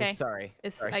again. Okay. Oh, sorry.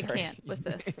 Sorry, I sorry. can't with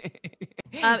this.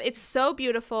 It's so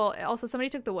beautiful. Also, somebody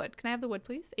took the wood. Can I have the wood,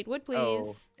 please? 8 wood, please.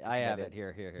 Oh, I have Get it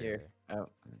here. Here. Oh,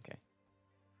 okay.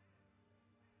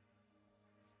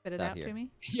 Spit it Not out here. to me.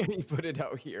 Yeah, you put it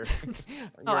out here. Oh,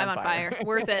 You're I'm on fire.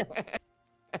 Worth it.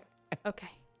 Okay.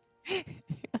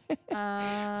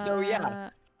 So yeah,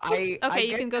 I Okay, you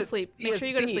get can go this sleep. Make sure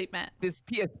you go to PSP sleep, Matt. This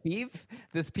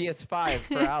PS5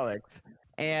 for Alex,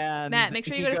 and Matt, make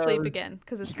sure you he go to sleep goes- again,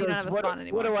 because he you don't goes, have a spawn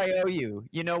anymore. What do I owe you?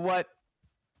 You know what?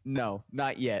 No,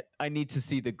 not yet. I need to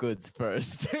see the goods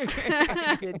first.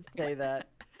 I did say that.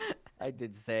 I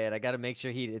did say it. I got to make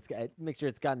sure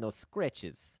it's got no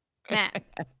scratches. Matt,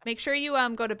 make sure you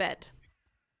go to bed.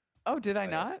 Oh, did I yeah.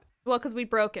 not? Well, because we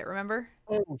broke it, remember?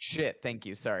 Oh shit! Thank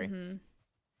you. Sorry. Mhm.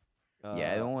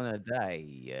 Yeah, I don't want to die.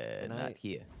 can Not I-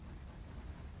 here.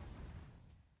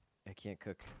 I can't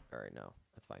cook. All right, no,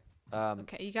 that's fine.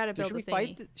 Okay, you gotta So build should a we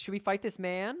thingy. fight? Should we fight this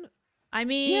man? I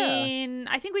mean,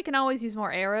 I think we can always use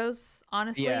more arrows,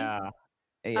 honestly. Yeah.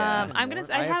 Yeah. I'm gonna.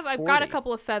 more. I've got a 40.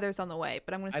 couple of feathers on the way,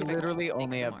 but I'm gonna see I if I can literally make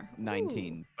only some have more.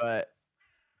 19, Ooh, but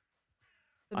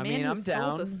the I man mean, who I'm sold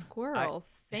down. the squirrel.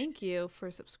 Thank you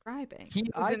for subscribing. he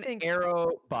was I an think-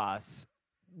 arrow boss.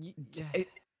 I'm Should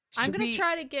gonna we-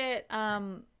 try to get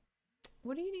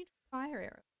What do you need for fire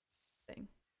arrow thing?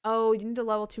 Oh, you need a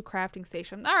level 2 crafting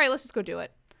station. All right, let's just go do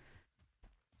it.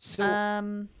 So,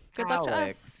 Good luck to us.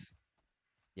 Alex,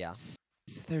 Yeah.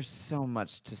 there's so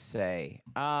much to say.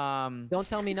 Don't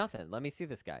tell me nothing. Let me see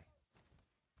this guy.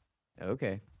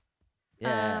 Okay.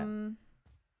 Yeah.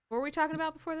 What were we talking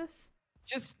about before this?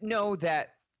 Just know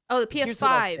that. Oh, the Here's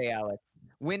what I'll PS5. say, Alex.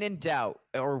 When in doubt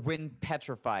or when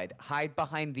petrified, hide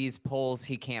behind these poles.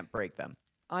 He can't break them.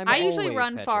 I usually always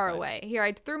run far petrified. away. Here,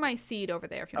 I threw my seed over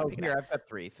there if you Oh, want to pick here it up. I've got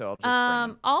 3, so I'll just bring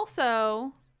them.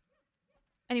 Also,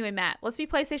 anyway, Matt, let's be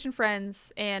PlayStation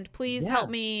friends, and please Yeah. help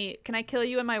me. Can I kill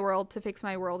you in my world to fix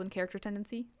my world and character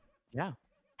tendency? Yeah.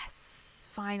 Yes,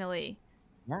 finally.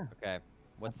 Yeah. Okay.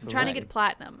 What's I'm the trying to leg? get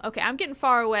platinum. Okay, I'm getting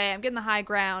far away. I'm getting the high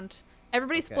ground.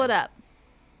 Everybody Okay. split up.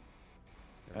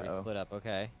 Everybody Uh-oh. split up.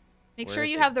 Okay. Make Where sure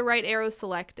is you he? have the right arrows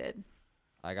selected.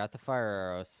 I got the fire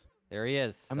arrows. There he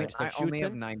is. I So mean, just, like, I only shoots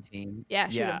have him? 19. Yeah,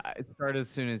 shoot yeah. Start as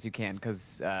soon as you can,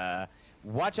 because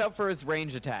watch out for his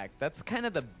range attack. That's kind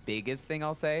of the biggest thing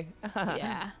I'll say.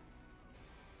 Yeah,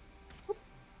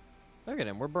 Look at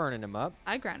him. We're burning him up.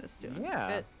 high ground is doing Yeah.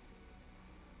 good.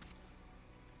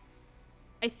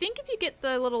 I think if you get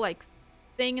the little like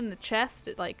thing in the chest,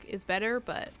 it like is better,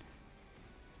 but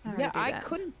I don't know Yeah, how to do I that.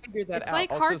 couldn't figure that It's, out.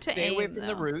 like, Also, hard to stay away aim, from though.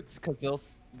 the roots, because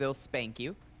they'll spank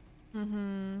you.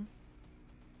 Mm-hmm.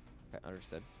 Okay,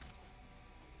 understood.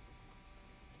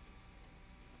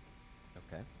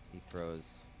 Okay. He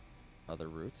throws other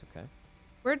roots. Okay.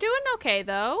 We're doing okay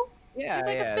though. Yeah, like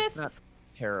a yeah, it's fifth. not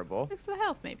terrible. Fix the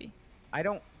health, maybe. I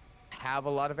don't have a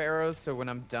lot of arrows, so when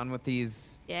I'm done with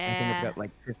these, I think Yeah. I've got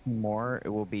like 15 more. It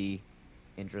will be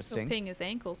Go interesting. ping his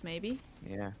ankles, maybe.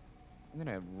 Yeah. I'm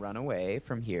gonna run away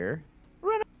from here.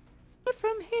 Run away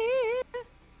from here.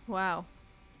 Wow.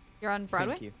 You're on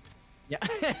Broadway? Thank you.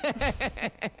 Yeah.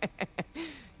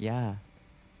 Yeah.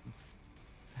 That's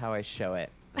how I show it.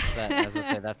 That's that. I was gonna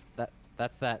say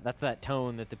that's that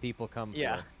tone that the people come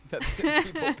Yeah. for. That's what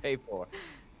people pay for.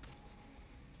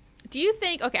 Do you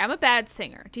think, okay, I'm a bad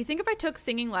singer. Do you think if I took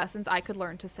singing lessons, I could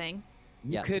learn to sing?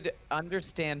 You Yes. could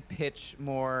understand pitch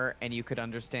more, and you could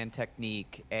understand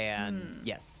technique, and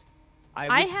yes. I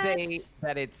I would say had-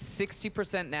 that it's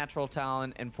 60% natural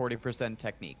talent and 40%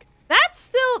 technique. That's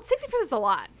still, 60% is a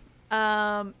lot.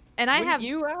 And I Wouldn't have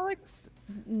you, Alex?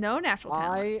 no natural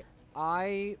talent.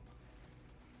 I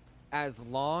as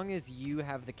long as you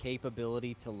have the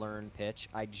capability to learn pitch,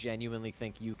 I genuinely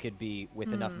think you could be,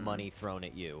 with enough money thrown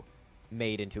at you,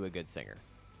 made into a good singer.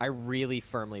 I really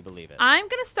firmly believe it. I'm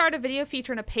going to start a video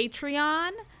feature on a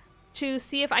Patreon to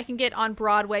see if I can get on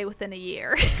Broadway within a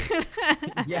year.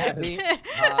 Yes.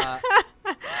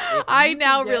 I you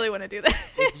now can get- really want to do that.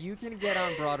 If you can get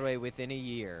on Broadway within a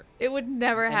year, It would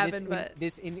never and happen, but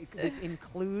this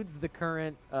includes the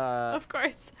current of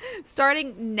course.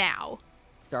 Starting now.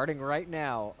 starting right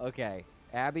now. Okay,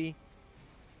 Abby,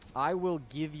 I will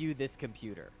give you this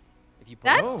computer if you put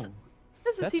That's Oh,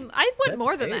 doesn't that's- seem. I want that's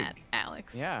more than that, big.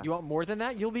 Alex. yeah. You want more than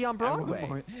that? You'll be on I want Broadway.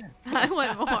 more. I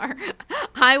want more.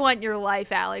 I want your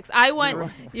life, Alex. I want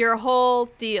You're- your whole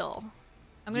deal.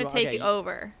 I'm gonna You- take okay, it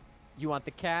over. You want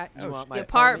the cat? You Oh, want my The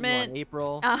apartment? You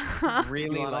apartment. want April?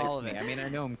 Really You want all likes of me. it. I mean, I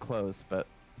know him close, but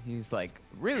he's like,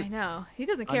 roots. I know. He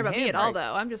doesn't care On about me him, at all, right?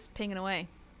 though. I'm just pinging away.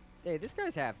 Hey, this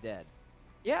guy's half dead.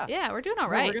 Yeah. Yeah, we're doing all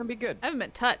No, right. we're gonna be good. I haven't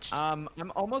been touched. I'm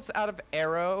almost out of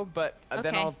arrow, but then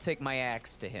Okay. I'll take my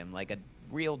axe to him like a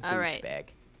real All right. douchebag.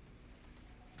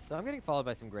 So I'm getting followed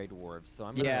by some gray dwarves. So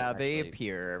I'm gonna Yeah, they actually-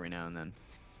 appear every now and then.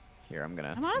 Here, I'm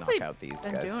gonna I'm honestly knock out these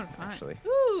been guys. doing fine. Actually.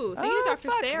 Ooh, thank you, Oh, Dr.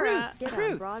 fuck, Sarah. roots. Get on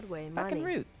Roots. Broadway Fucking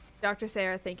money. roots. Dr.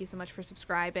 Sarah, thank you so much for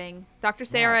subscribing. Dr.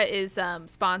 Sarah is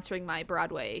sponsoring my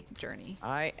Broadway journey.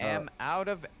 I am out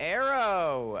of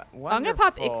arrow. I'm gonna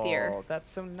pop Wonderful. Ichthyr. That's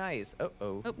so nice. Oh.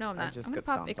 Oh no, I'm I not. just I'm gonna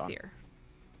got pop stomped on. Ichthyr.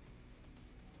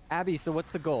 Abby, so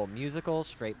what's the goal? Musical,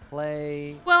 straight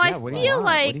play? Well, Yeah, I what do you feel want?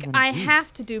 What do like you wanna I do?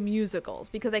 have to do musicals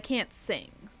because I can't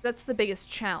sing. That's the biggest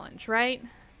challenge, right?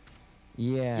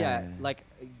 Yeah. Yeah, like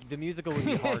the musical would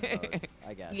be hard mode,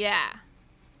 I guess. Yeah.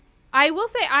 I will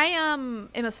say I am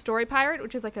a story pirate,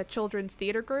 which is like a children's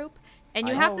theater group, and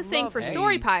you have to sing for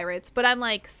story pirates, but I'm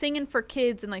like singing for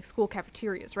kids in like school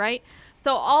cafeterias, right?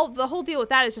 So the whole deal with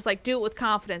that is just like do it with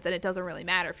confidence, and it doesn't really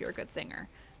matter if you're a good singer.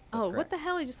 That's What the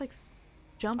hell? You just like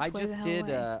jumped. I way just the hell did.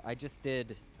 away. I just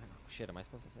did. Oh, shit, am I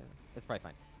supposed to say this? It's probably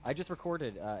fine. I just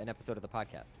recorded an episode of the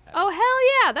podcast. Oh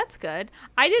hell yeah, that's good.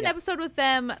 I did an Yeah. episode with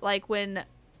them like when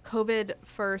COVID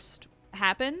first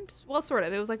happened. Well, sort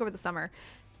of. It was like over the summer.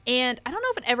 And I don't know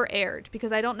if it ever aired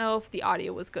because I don't know if the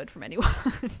audio was good from anyone.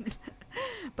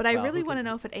 But I Well, really who want to can-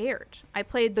 know if it aired. I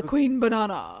played the Queen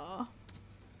Banana.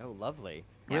 Oh, lovely.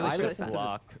 Yeah, Really I should listen to the-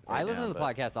 block I right listen now, to the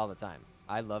but- podcast all the time.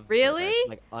 I love Really?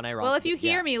 like unironically. Well, if you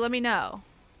hear yeah. me, let me know.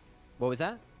 What was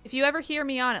that? If you ever hear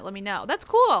me on it, let me know. That's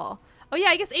cool. Oh yeah,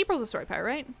 I guess April's a story pirate,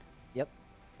 right? Yep.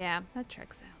 Yeah, that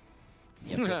checks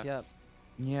out. Yep.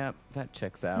 Yep, that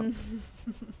checks out.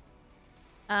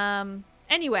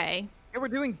 Anyway. Yeah, we're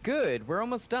doing good. We're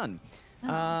almost done.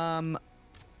 Oh.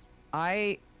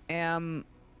 I am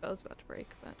I was about to break,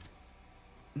 but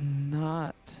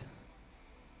not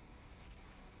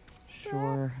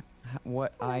sure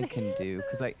what I can do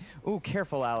because oh,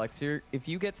 careful, Alex. If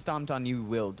you get stomped on, you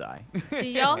will die. do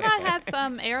y'all not have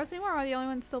arrows anymore? Or are the only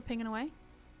ones still pinging away?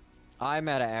 I'm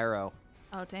at an arrow,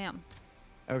 Oh damn.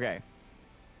 Okay.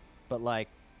 but like,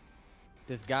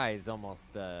 this guy is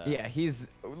almost. Yeah, he's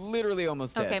literally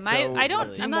almost dead. Okay, so I don't.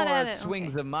 a few I'm not more at it.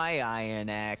 swings Okay. of my iron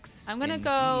axe. I'm gonna and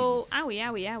go. he's- Owie,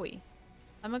 owie, owie.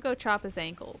 I'm gonna go chop his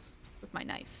ankles with my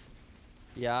knife.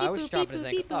 Yeah, I Beep was boop, chopping beep his boop,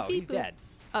 ankle. beep boop, Oh, he's beep boop. dead.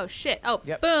 Oh shit! Oh,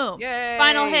 Yep. boom! Yay!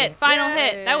 Final hit! Final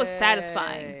hit! That was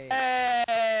satisfying.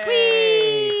 Yay!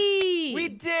 Whee! We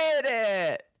did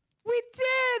it! We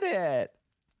did it!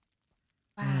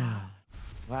 Wow.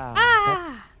 Wow.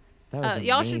 Ah! That was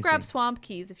Y'all should grab amazing. swamp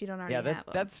keys if you don't already Yeah, have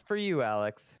them. that's for you,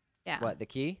 Alex. Yeah. What, the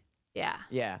key? Yeah.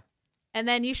 Yeah. And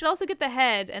then you should also get the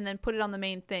head and then put it on the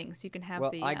main thing so you can have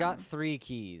Well, the. I got 3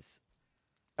 keys.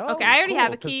 Oh, Okay, I already have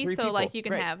cool, a 'cause key, 3 so like people. you can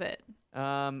Great. have it.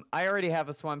 I already have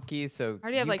a swamp key, so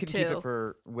already have, you like, can keep 2. it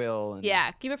for Will. And...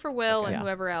 Yeah, keep it for Will Okay. and Yeah.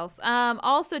 whoever else.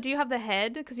 Also, do you have the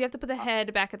head? Because you have to put the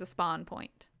head back at the spawn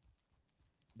point.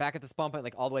 Back at the spawn point,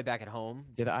 like all the way back at home.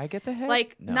 Did I get the head?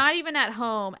 Like No. not even at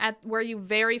home, at where you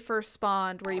very first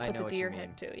spawned, where you I put know the what you deer mean.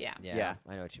 head to. Yeah. Yeah,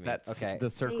 I know what you mean. That's okay. the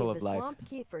circle Save of the life. swamp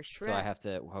key for Shrek. So I have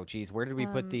to. Oh, geez, where did we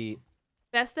put the?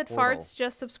 Bested Portal. Farts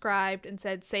just subscribed and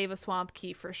said save a swamp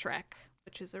key for Shrek,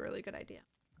 which is a really good idea.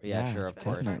 Yeah, sure, of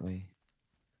course. Definitely.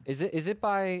 Is it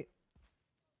by?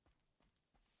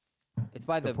 It's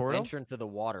by The the portal? entrance of the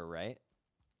water, right?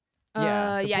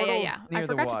 Yeah, the Yeah. portal's I near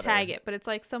the forgot to tag water. it, but it's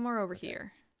like somewhere over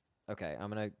here. Okay, I'm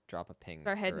gonna drop a ping.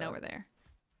 Start heading or, over there.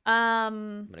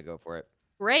 I'm gonna go for it.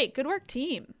 Great, good work,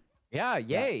 team. Yeah,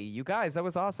 yay, you guys, that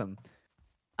was awesome.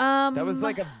 That That was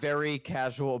like a very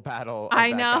casual battle. Of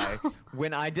I that know. guy.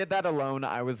 When I did that alone,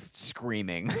 I was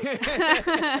screaming.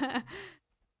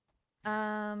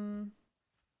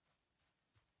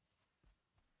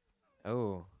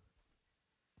 Oh.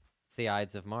 It's the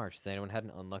Ides of March. Has anyone had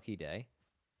an unlucky day?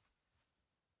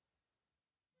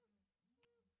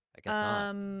 I guess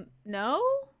not. No.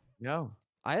 No.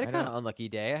 I had a I kind of don't- unlucky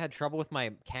day. I had trouble with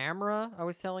my camera, I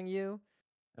was telling you.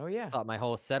 Oh yeah. Thought my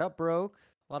whole setup broke.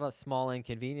 A lot of small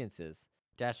inconveniences.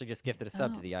 Dashley just gifted a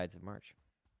sub to Oh. the Ides of March.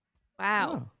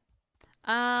 Wow. Oh.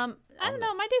 I don't know.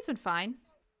 Ominous. My day's been fine.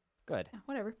 Good. Yeah,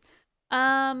 whatever.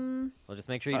 Well, just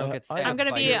make sure you don't get I stabbed. I'm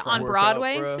gonna by be your your on friend. workout,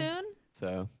 Broadway bro. soon.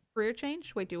 So. Career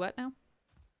change. Wait, do what now?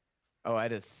 Oh, I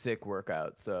had a sick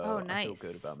workout, so Oh, I feel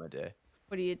good nice. about my day.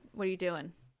 What are you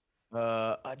doing?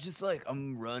 I just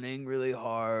I'm running really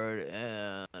hard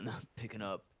and picking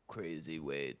up crazy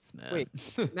weights, man.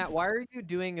 Wait, Matt, why are you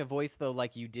doing a voice though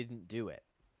like you didn't do it?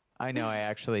 I know I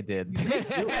actually did.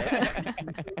 I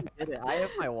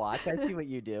have my watch. I see what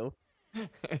you do.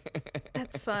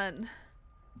 That's fun.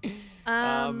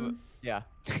 Yeah.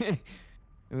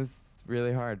 It was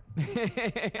really hard.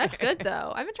 That's good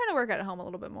though. I've been trying to work out at home a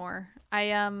little bit more. I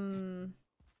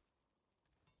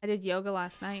did yoga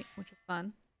last night, which was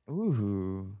fun.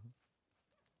 Ooh.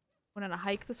 Went on a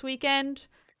hike this weekend.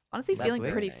 Honestly, That's feeling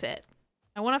very pretty nice. fit.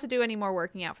 I won't have to do any more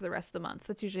working out for the rest of the month.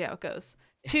 That's usually how it goes.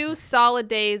 2 solid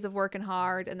days of working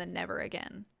hard and then never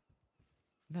again.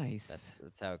 Nice.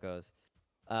 That's how it goes.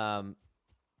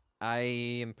 I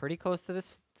am pretty close to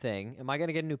this thing. Am I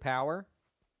gonna get a new power?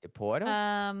 A portal?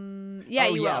 Yeah, oh,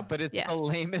 you yeah, will. but it's yes. the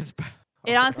lamest power.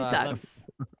 It honestly Well, sucks.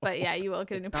 But yeah, you will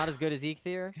get a new Not as good as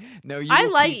Eikthyr. No, you I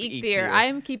will like keep Eikthyr. I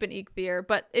am keeping Eikthyr,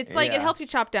 but it's like it Yeah. helps you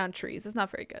chop down trees. It's not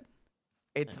very good.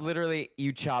 It's literally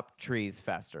you chop trees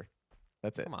faster.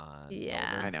 That's it. Come on.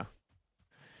 Yeah. Elder. I know.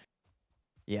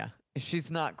 Yeah,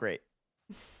 she's not great.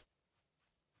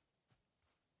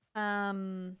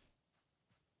 Um,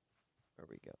 There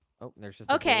we go. Oh, there's just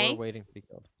a Okay. boar waiting to be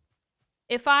killed.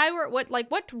 if I were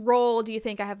what role do you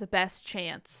think I have the best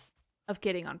chance of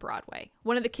getting on Broadway?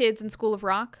 One of the kids in School of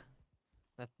Rock?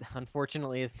 That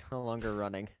unfortunately is no longer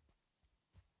running.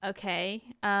 Okay.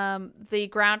 The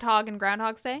Groundhog in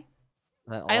Groundhog's Day?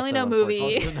 That I only also, know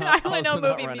movie. unfortunately- I only know Also not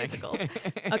movie running. musicals.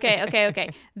 Okay.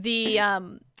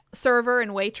 The server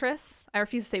and waitress. I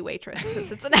refuse to say waitress because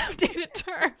it's an outdated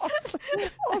term.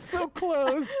 Also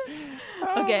closed.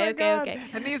 Oh Okay, my okay, God. okay.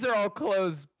 And these are all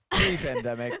closed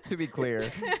pre-pandemic, to be clear.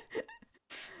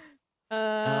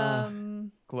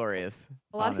 Glorious.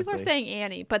 A lot of people are honestly. saying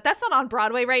Annie, but that's not on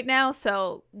Broadway right now,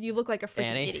 so you look like a freaking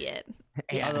Annie? idiot.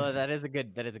 Yeah. Although that is a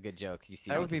good joke. You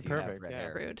see, That would be once you have perfect, red yeah.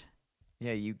 hair. Rude.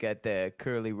 Yeah, you get the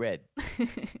curly red.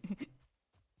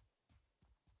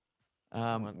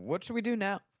 What should we do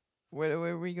now? Where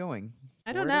are we going?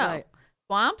 I don't Where did know.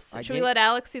 Swamps? I Should we gave- let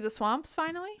Alex see the swamps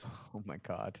finally? Oh my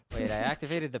God. Wait, I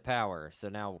activated the power, so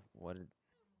now what?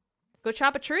 Go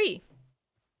chop a tree.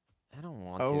 I don't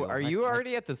want to. Oh, are I- you I-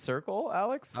 already at the circle,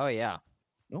 Alex? Oh yeah.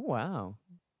 Oh wow.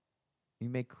 You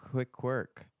make quick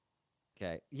work.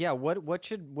 Okay. Yeah. What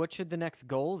should the next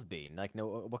goals be? Like,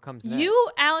 no, what comes next? You,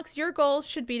 Alex, your goals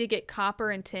should be to get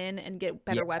copper and tin and get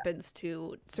better Yeah. weapons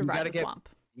to survive gotta the get- swamp.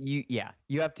 You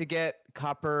have to get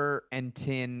copper and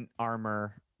tin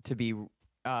armor to be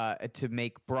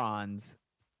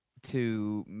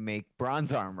to make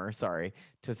bronze armor, sorry,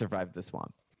 to survive the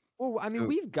swamp. Well, I mean, So-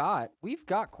 we've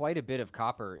got quite a bit of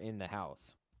copper in the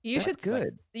house. You That's should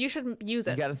good. You should use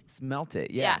You it. gotta smelt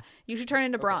it. Yeah. Yeah. You should turn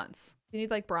into Okay. bronze. You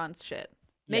need like bronze shit.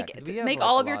 Yeah, Make 'cause we have, make like,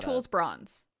 all a of your lot tools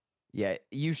bronze. Yeah.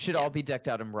 You should Yeah. all be decked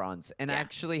out in bronze, and I Yeah.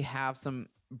 actually have some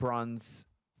bronze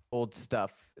old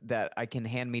stuff that I can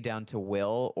hand me down to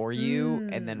Will or you,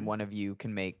 and then Mm. one of you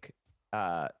can make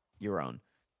your own.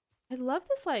 I love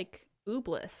this like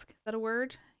obelisk. Is that a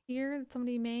word here that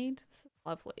somebody made? This is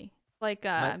lovely. Like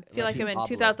I feel like I'm in obelisk.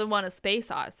 2001: A Space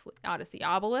Odyssey.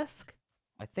 Obelisk.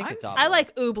 I think I'm it's. s- I obelisk.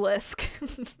 like obelisk.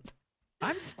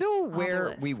 I'm still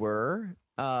where we Obelisk. were.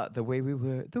 The way we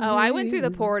were. Oh, I went way through the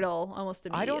we- portal almost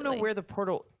immediately. I don't know where the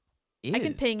portal is. I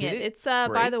can ping Did it. It's by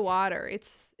break? the water. It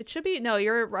should be. No,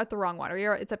 you're at the wrong water.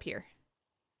 It's up here.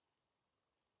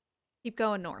 Keep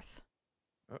going north.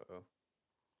 Uh-oh.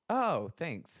 Oh,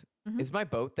 thanks. Mhm. Is my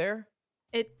boat there?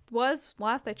 It was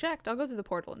last I checked. I'll go through the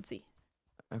portal and see.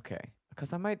 Okay.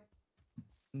 Because I might.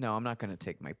 No, I'm not going to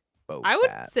take my boat. I would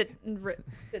back. sit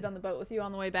on the boat with you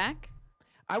on the way back.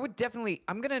 I would definitely.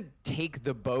 I'm going to take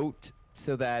the boat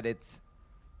so that it's.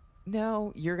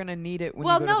 No, you're going to need it when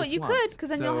Well, you go no, to the you could swamps, because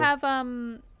then you'll so- have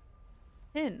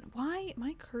tin. Why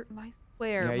my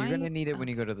square? Yeah, you're my... going to need it when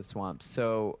oh, you go to the swamps.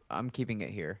 So I'm keeping it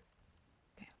here.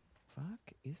 Okay.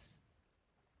 Fuck is.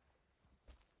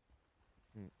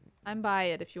 I'm by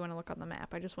it if you want to look on the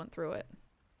map. I just went through it.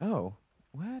 Oh,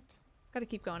 what? Got to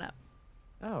keep going up.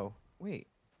 Oh, wait.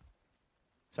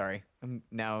 Sorry. I'm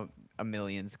now a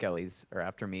million skellies are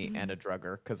after me and a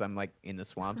drugger because I'm like in the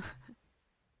swamps.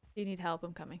 Do you need help?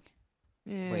 I'm coming.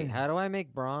 Wait, Eh. how do I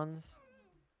make bronze?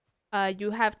 You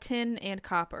have tin and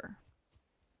copper.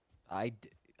 I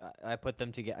put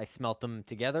them together. I smelt them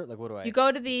together. Like, what do I? You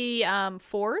go to the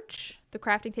forge, the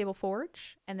crafting table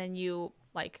forge, and then you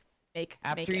like make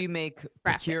After it. you make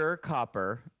Craft it. pure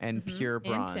copper and Mhm, pure and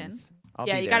tin. bronze. I'll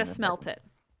yeah, be you there gotta in a smelt second. it.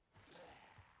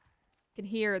 You can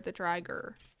hear the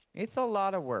dragger. It's a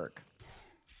lot of work.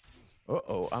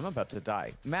 Uh-oh, I'm about to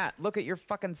die. Matt, look at your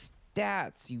fucking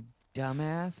stats, you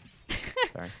dumbass.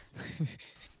 Sorry.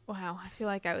 Wow, I feel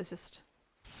like I was just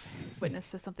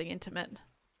witness to something intimate.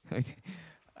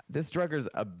 This drugger's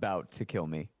about to kill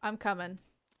me. I'm coming.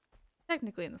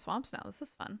 Technically in the swamps now. This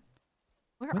is fun.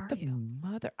 Where What are the you?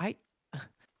 mother? Hold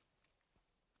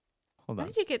How on.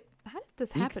 did you get? How did this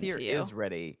Speak happen here to you? is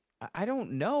ready. I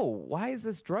don't know. Why is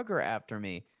this drugger after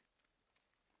me?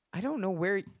 I don't know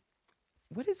where.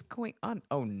 What is going on?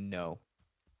 Oh no.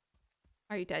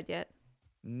 Are you dead yet?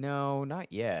 No,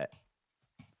 not yet.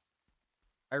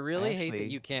 I really hate that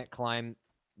actually you can't climb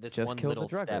this just one killed the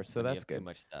little drugger, step. so when you that's have Too good.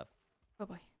 much stuff. Oh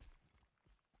boy.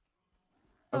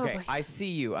 Oh, Okay, boy. I see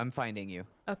you. I'm finding you.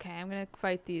 Okay, I'm gonna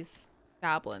fight these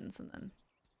goblins and then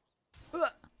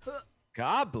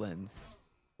Goblins?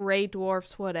 gray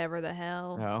dwarfs, whatever the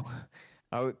hell. Oh.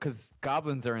 Oh, because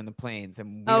goblins are in the plains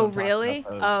and we Oh don't talk really? about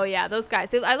those. Oh yeah, those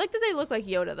guys. I like that they look like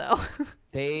Yoda though.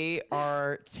 They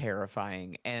are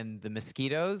terrifying. And the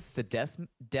mosquitoes, the death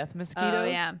mosquitoes. Oh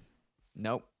yeah.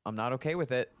 Nope, I'm not okay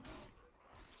with it.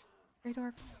 Gray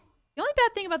dwarf. You The only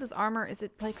bad thing about this armor is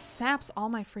it like saps all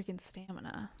my freaking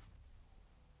stamina. I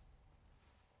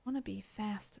want to be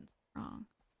fast and strong.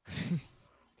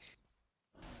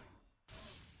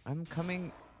 I'm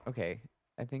coming. Okay,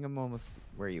 I think I'm almost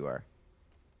where you are.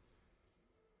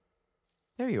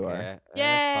 There you are. Okay, I have 5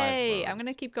 Yay! I'm bones.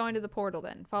 gonna keep going to the portal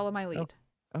then. Follow my lead.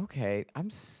 Okay, I'm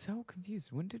so confused.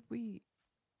 When did we?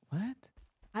 What?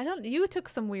 I don't. You took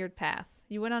some weird path.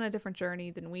 You went on a different journey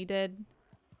than we did.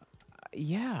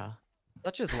 Yeah.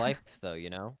 Such is life, though,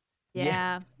 you know? Yeah,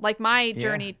 Yeah. like my Yeah.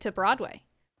 journey to Broadway.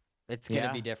 It's going to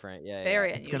Yeah. be different. Yeah, Very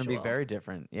yeah. It's unusual. gonna be very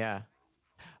different. Yeah.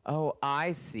 Oh,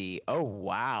 I see. Oh,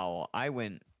 wow. I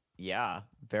went. Yeah,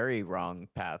 very wrong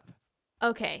path.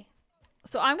 Okay,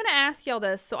 so I'm gonna ask y'all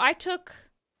this. So I took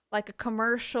like a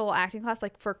commercial acting class,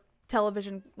 like for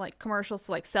television, like commercials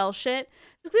to like sell shit.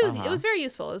 Because it was very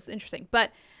useful. It was interesting.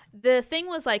 But the thing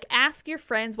was like, ask your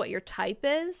friends what your type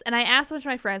is. And I asked a bunch of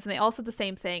my friends, and they all said the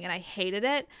same thing, and I hated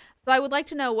it. So I would like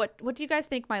to know what do you guys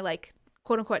think my like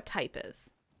quote unquote type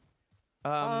is?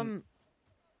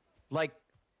 Like,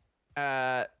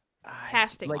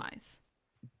 Casting like, wise.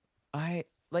 I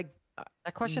like.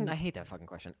 That question, I hate that fucking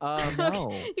question. No. You guys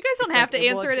don't It's have like,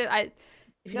 to well, answer it's- it.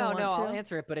 If you No, don't no, want I'll to.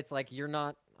 answer it, but it's like you're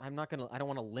not. I'm not gonna. I don't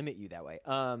want to limit you that way.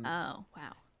 Oh wow.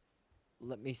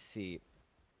 Let me see.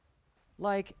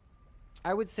 Like,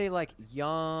 I would say like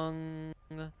young.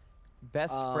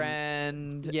 Best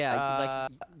friend. Yeah,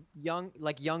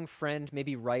 like young friend,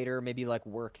 maybe writer, maybe like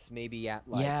works, maybe at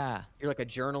like yeah. you're like a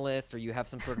journalist or you have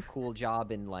some sort of cool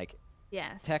job in like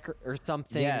Yes. tech or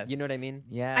something. Yes. You know what I mean?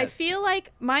 Yeah. I feel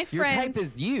like my your friends. type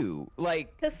is you.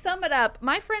 Like. To sum it up,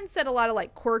 my friends said a lot of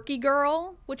like quirky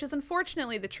girl, which is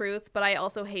unfortunately the truth, but I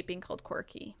also hate being called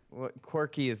quirky. What,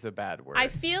 quirky is a bad word. I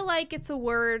feel like it's a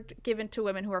word given to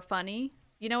women who are funny.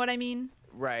 You know what I mean?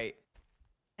 Right.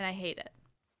 And I hate it.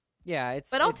 Yeah, it's.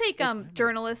 But I'll it's- take it's-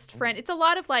 journalist friend. It's a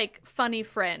lot of like funny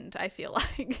friend, I feel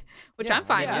like, which Yeah, I'm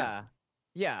fine with. Yeah.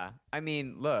 Yeah. I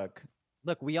mean, look.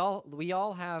 Look, we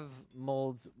all have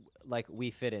molds like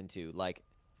we fit into. Like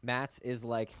Matt's is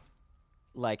like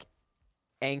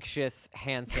anxious,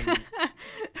 handsome.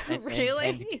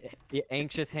 Really? Yeah,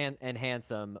 anxious and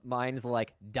handsome. Mine's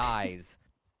like dies.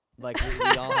 Like we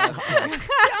all have. Like,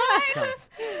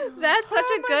 That's such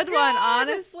a good one,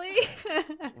 honestly.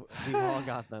 we've all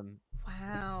got them.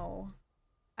 Wow.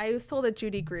 I was told a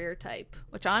Judy Greer type,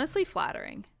 which honestly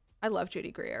flattering. I love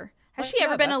Judy Greer. Has she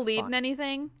ever yeah, been a that's lead fine. in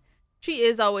anything? She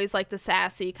is always like the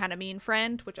sassy kind of mean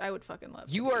friend, which I would fucking love.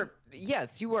 to You be. are.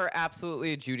 Yes, you are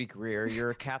absolutely a Judy Greer.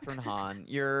 You're a Catherine Hahn.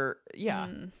 You're. Yeah.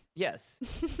 Mm. Yes.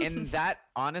 And that,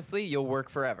 honestly, you'll work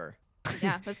forever.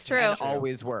 Yeah, that's true. And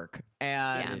always work.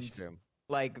 And It's true.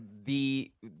 like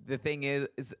the thing is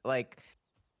like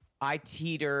I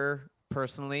teeter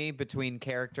personally between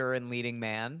character and leading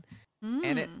man,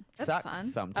 and it that's sucks fun.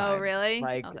 sometimes. Oh, really?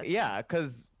 Like Oh, that's yeah,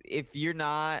 because if you're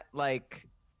not like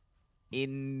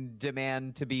in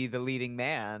demand to be the leading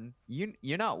man,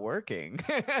 you're not working.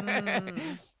 Mm,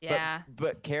 yeah.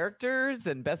 But characters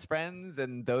and best friends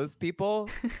and those people,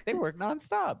 they work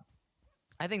nonstop.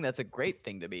 I think that's a great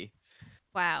thing to be.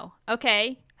 Wow.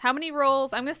 Okay. How many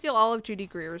roles? I'm gonna steal all of Judy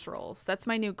Greer's roles. That's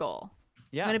my new goal.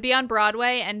 Yeah. I'm gonna be on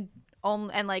Broadway and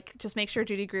like just make sure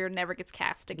Judy Greer never gets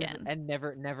cast again. And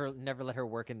never let her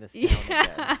work in this town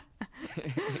Yeah.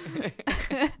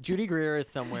 again. Judy Greer is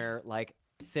somewhere like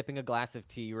sipping a glass of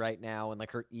tea right now, and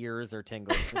like her ears are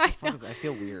tingling. It's like, I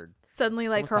feel weird. Suddenly,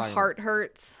 like her Someone's talking. heart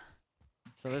hurts.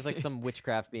 So there's like some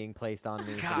witchcraft being placed on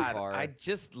me from God, far. I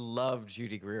just love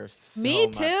Judy Greer so Me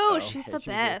much, too. though. She's Yeah, the Judy Greer's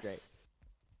great. best.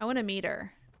 I want to meet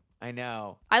her. I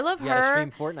know. I love You gotta her.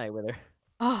 stream Fortnite with her.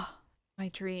 Oh, my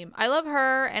dream. I love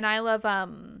her, and I love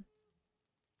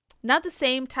not the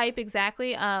same type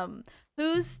exactly.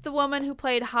 Who's the woman who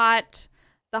played the hot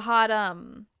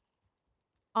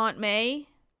Aunt May?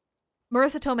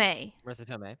 Marissa Tomei. Marissa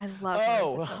Tomei. I love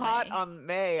Oh, Marissa hot Tomei. on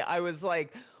May. I was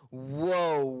like,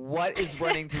 whoa, what is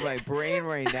running through my brain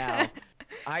right now?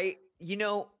 I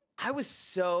was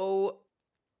so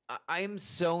I'm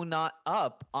so not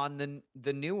up on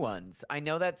the new ones. I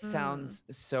know that sounds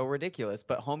so ridiculous,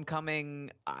 but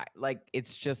Homecoming, I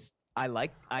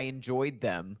enjoyed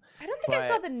them. I don't think I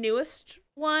saw but- the newest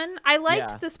one. I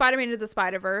liked Yeah. the Spider-Man into the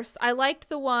Spider-Verse. I liked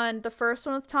the first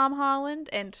one with Tom Holland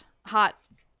and hot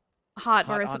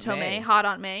Marissa Aunt Tomei, May. hot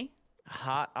Aunt May.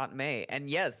 Hot Aunt May. And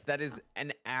yes, that is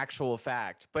an actual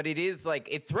fact, but it is like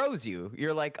it throws you.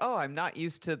 You're like, "Oh, I'm not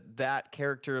used to that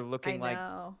character I looking like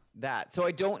know. that." So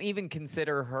I don't even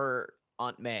consider her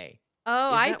Aunt May. Oh,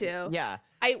 Isn't I that- do. Yeah.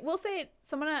 I will say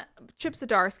Chip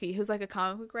Zdarsky, who's like a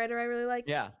comic book writer I really like.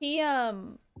 Yeah. He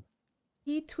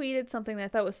he tweeted something that I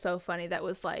thought was so funny. That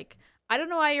was like, I don't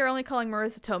know why you're only calling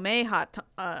Marissa Tomei hot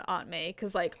Aunt May,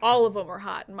 because like all of them were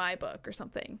hot in my book or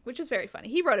something, which is very funny.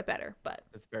 He wrote it better, but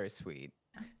It's very sweet.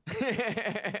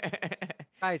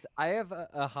 Guys, I have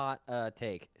a hot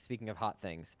take. Speaking of hot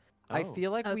things, I Oh.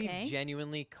 feel like Okay. we've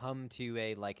genuinely come to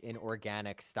an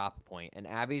organic stop point, and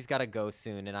Abby's got to go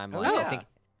soon. And I'm Oh, like, yeah.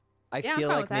 I Yeah, I'm feel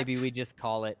fine like with that. maybe we just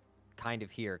call it kind of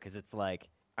here, because it's like,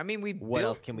 I mean, we What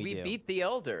else can we we do? beat the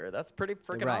Elder. That's pretty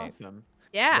freaking Right. awesome.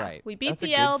 yeah, Right. we beat That's a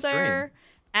the good stream. Elder.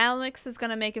 Alex is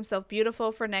gonna make himself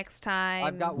beautiful for next time.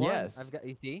 I've got one. Yes. I've got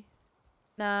you see,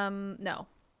 No,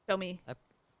 show me.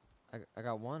 I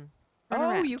got one. Run Oh,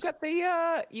 around. you got the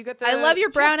I love your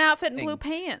brown chest outfit and thing. blue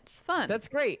pants. Fun. That's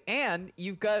great. And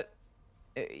you've got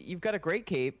a great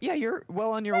cape. Yeah, you're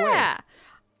well on your way. yeah.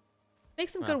 Make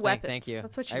some good weapons. Thank you.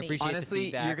 That's what you I need. appreciate the Honestly,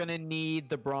 you're feedback. gonna need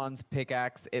the bronze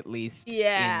pickaxe at least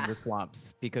Yeah. in your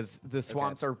swamps, because the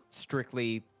swamps are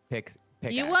strictly pickaxe.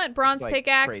 You want It's, bronze like,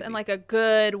 pickaxe crazy. and like a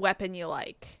good weapon you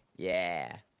like.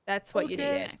 Yeah. That's what you need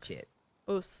Okay. next. Shit.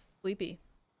 Oh, sleepy.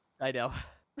 I know.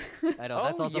 I know.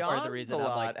 That's Oh, also part of the yawns reason a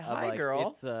I'm like, lot. Hi,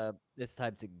 girl. it's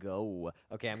time to go.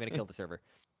 Okay, I'm gonna kill the server.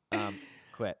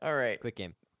 Quit. All right. Quick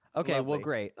game. Okay, well, Lovely.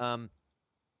 great.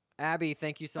 Abby,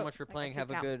 thank you so Oh, much for I got playing. kicked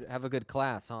Have out. a good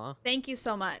class, huh? Thank you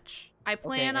so much. I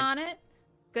plan and- on it.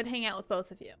 Good hangout with both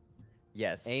of you.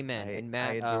 Yes. Amen. I- And Matt,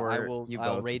 I adore will you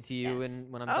I'll both. raid to you Yes.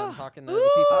 and when I'm Oh. done talking to Ooh. the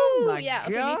people. Oh my yeah, okay,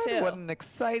 me god! too. What an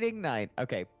exciting night.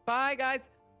 Okay. Bye, guys.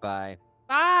 Bye.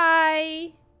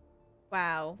 Bye.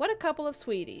 Wow, what a couple of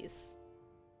sweeties.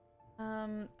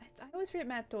 I always forget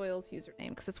Matt Doyle's username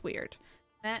because it's weird.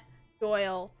 Matt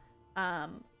Doyle,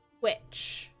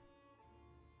 Twitch.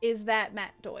 Is that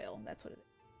Matt Doyle? That's what it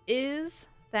is. Is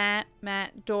that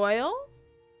Matt Doyle?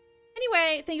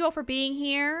 Anyway, thank you all for being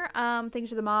here. Thank you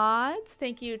to the mods.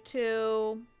 Thank you to,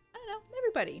 I don't know,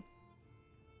 everybody.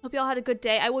 Hope you all had a good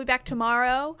day. I will be back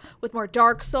tomorrow with more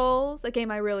Dark Souls, a game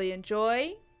I really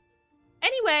enjoy.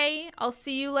 Anyway, I'll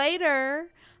see you later.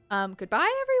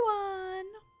 Goodbye, everyone.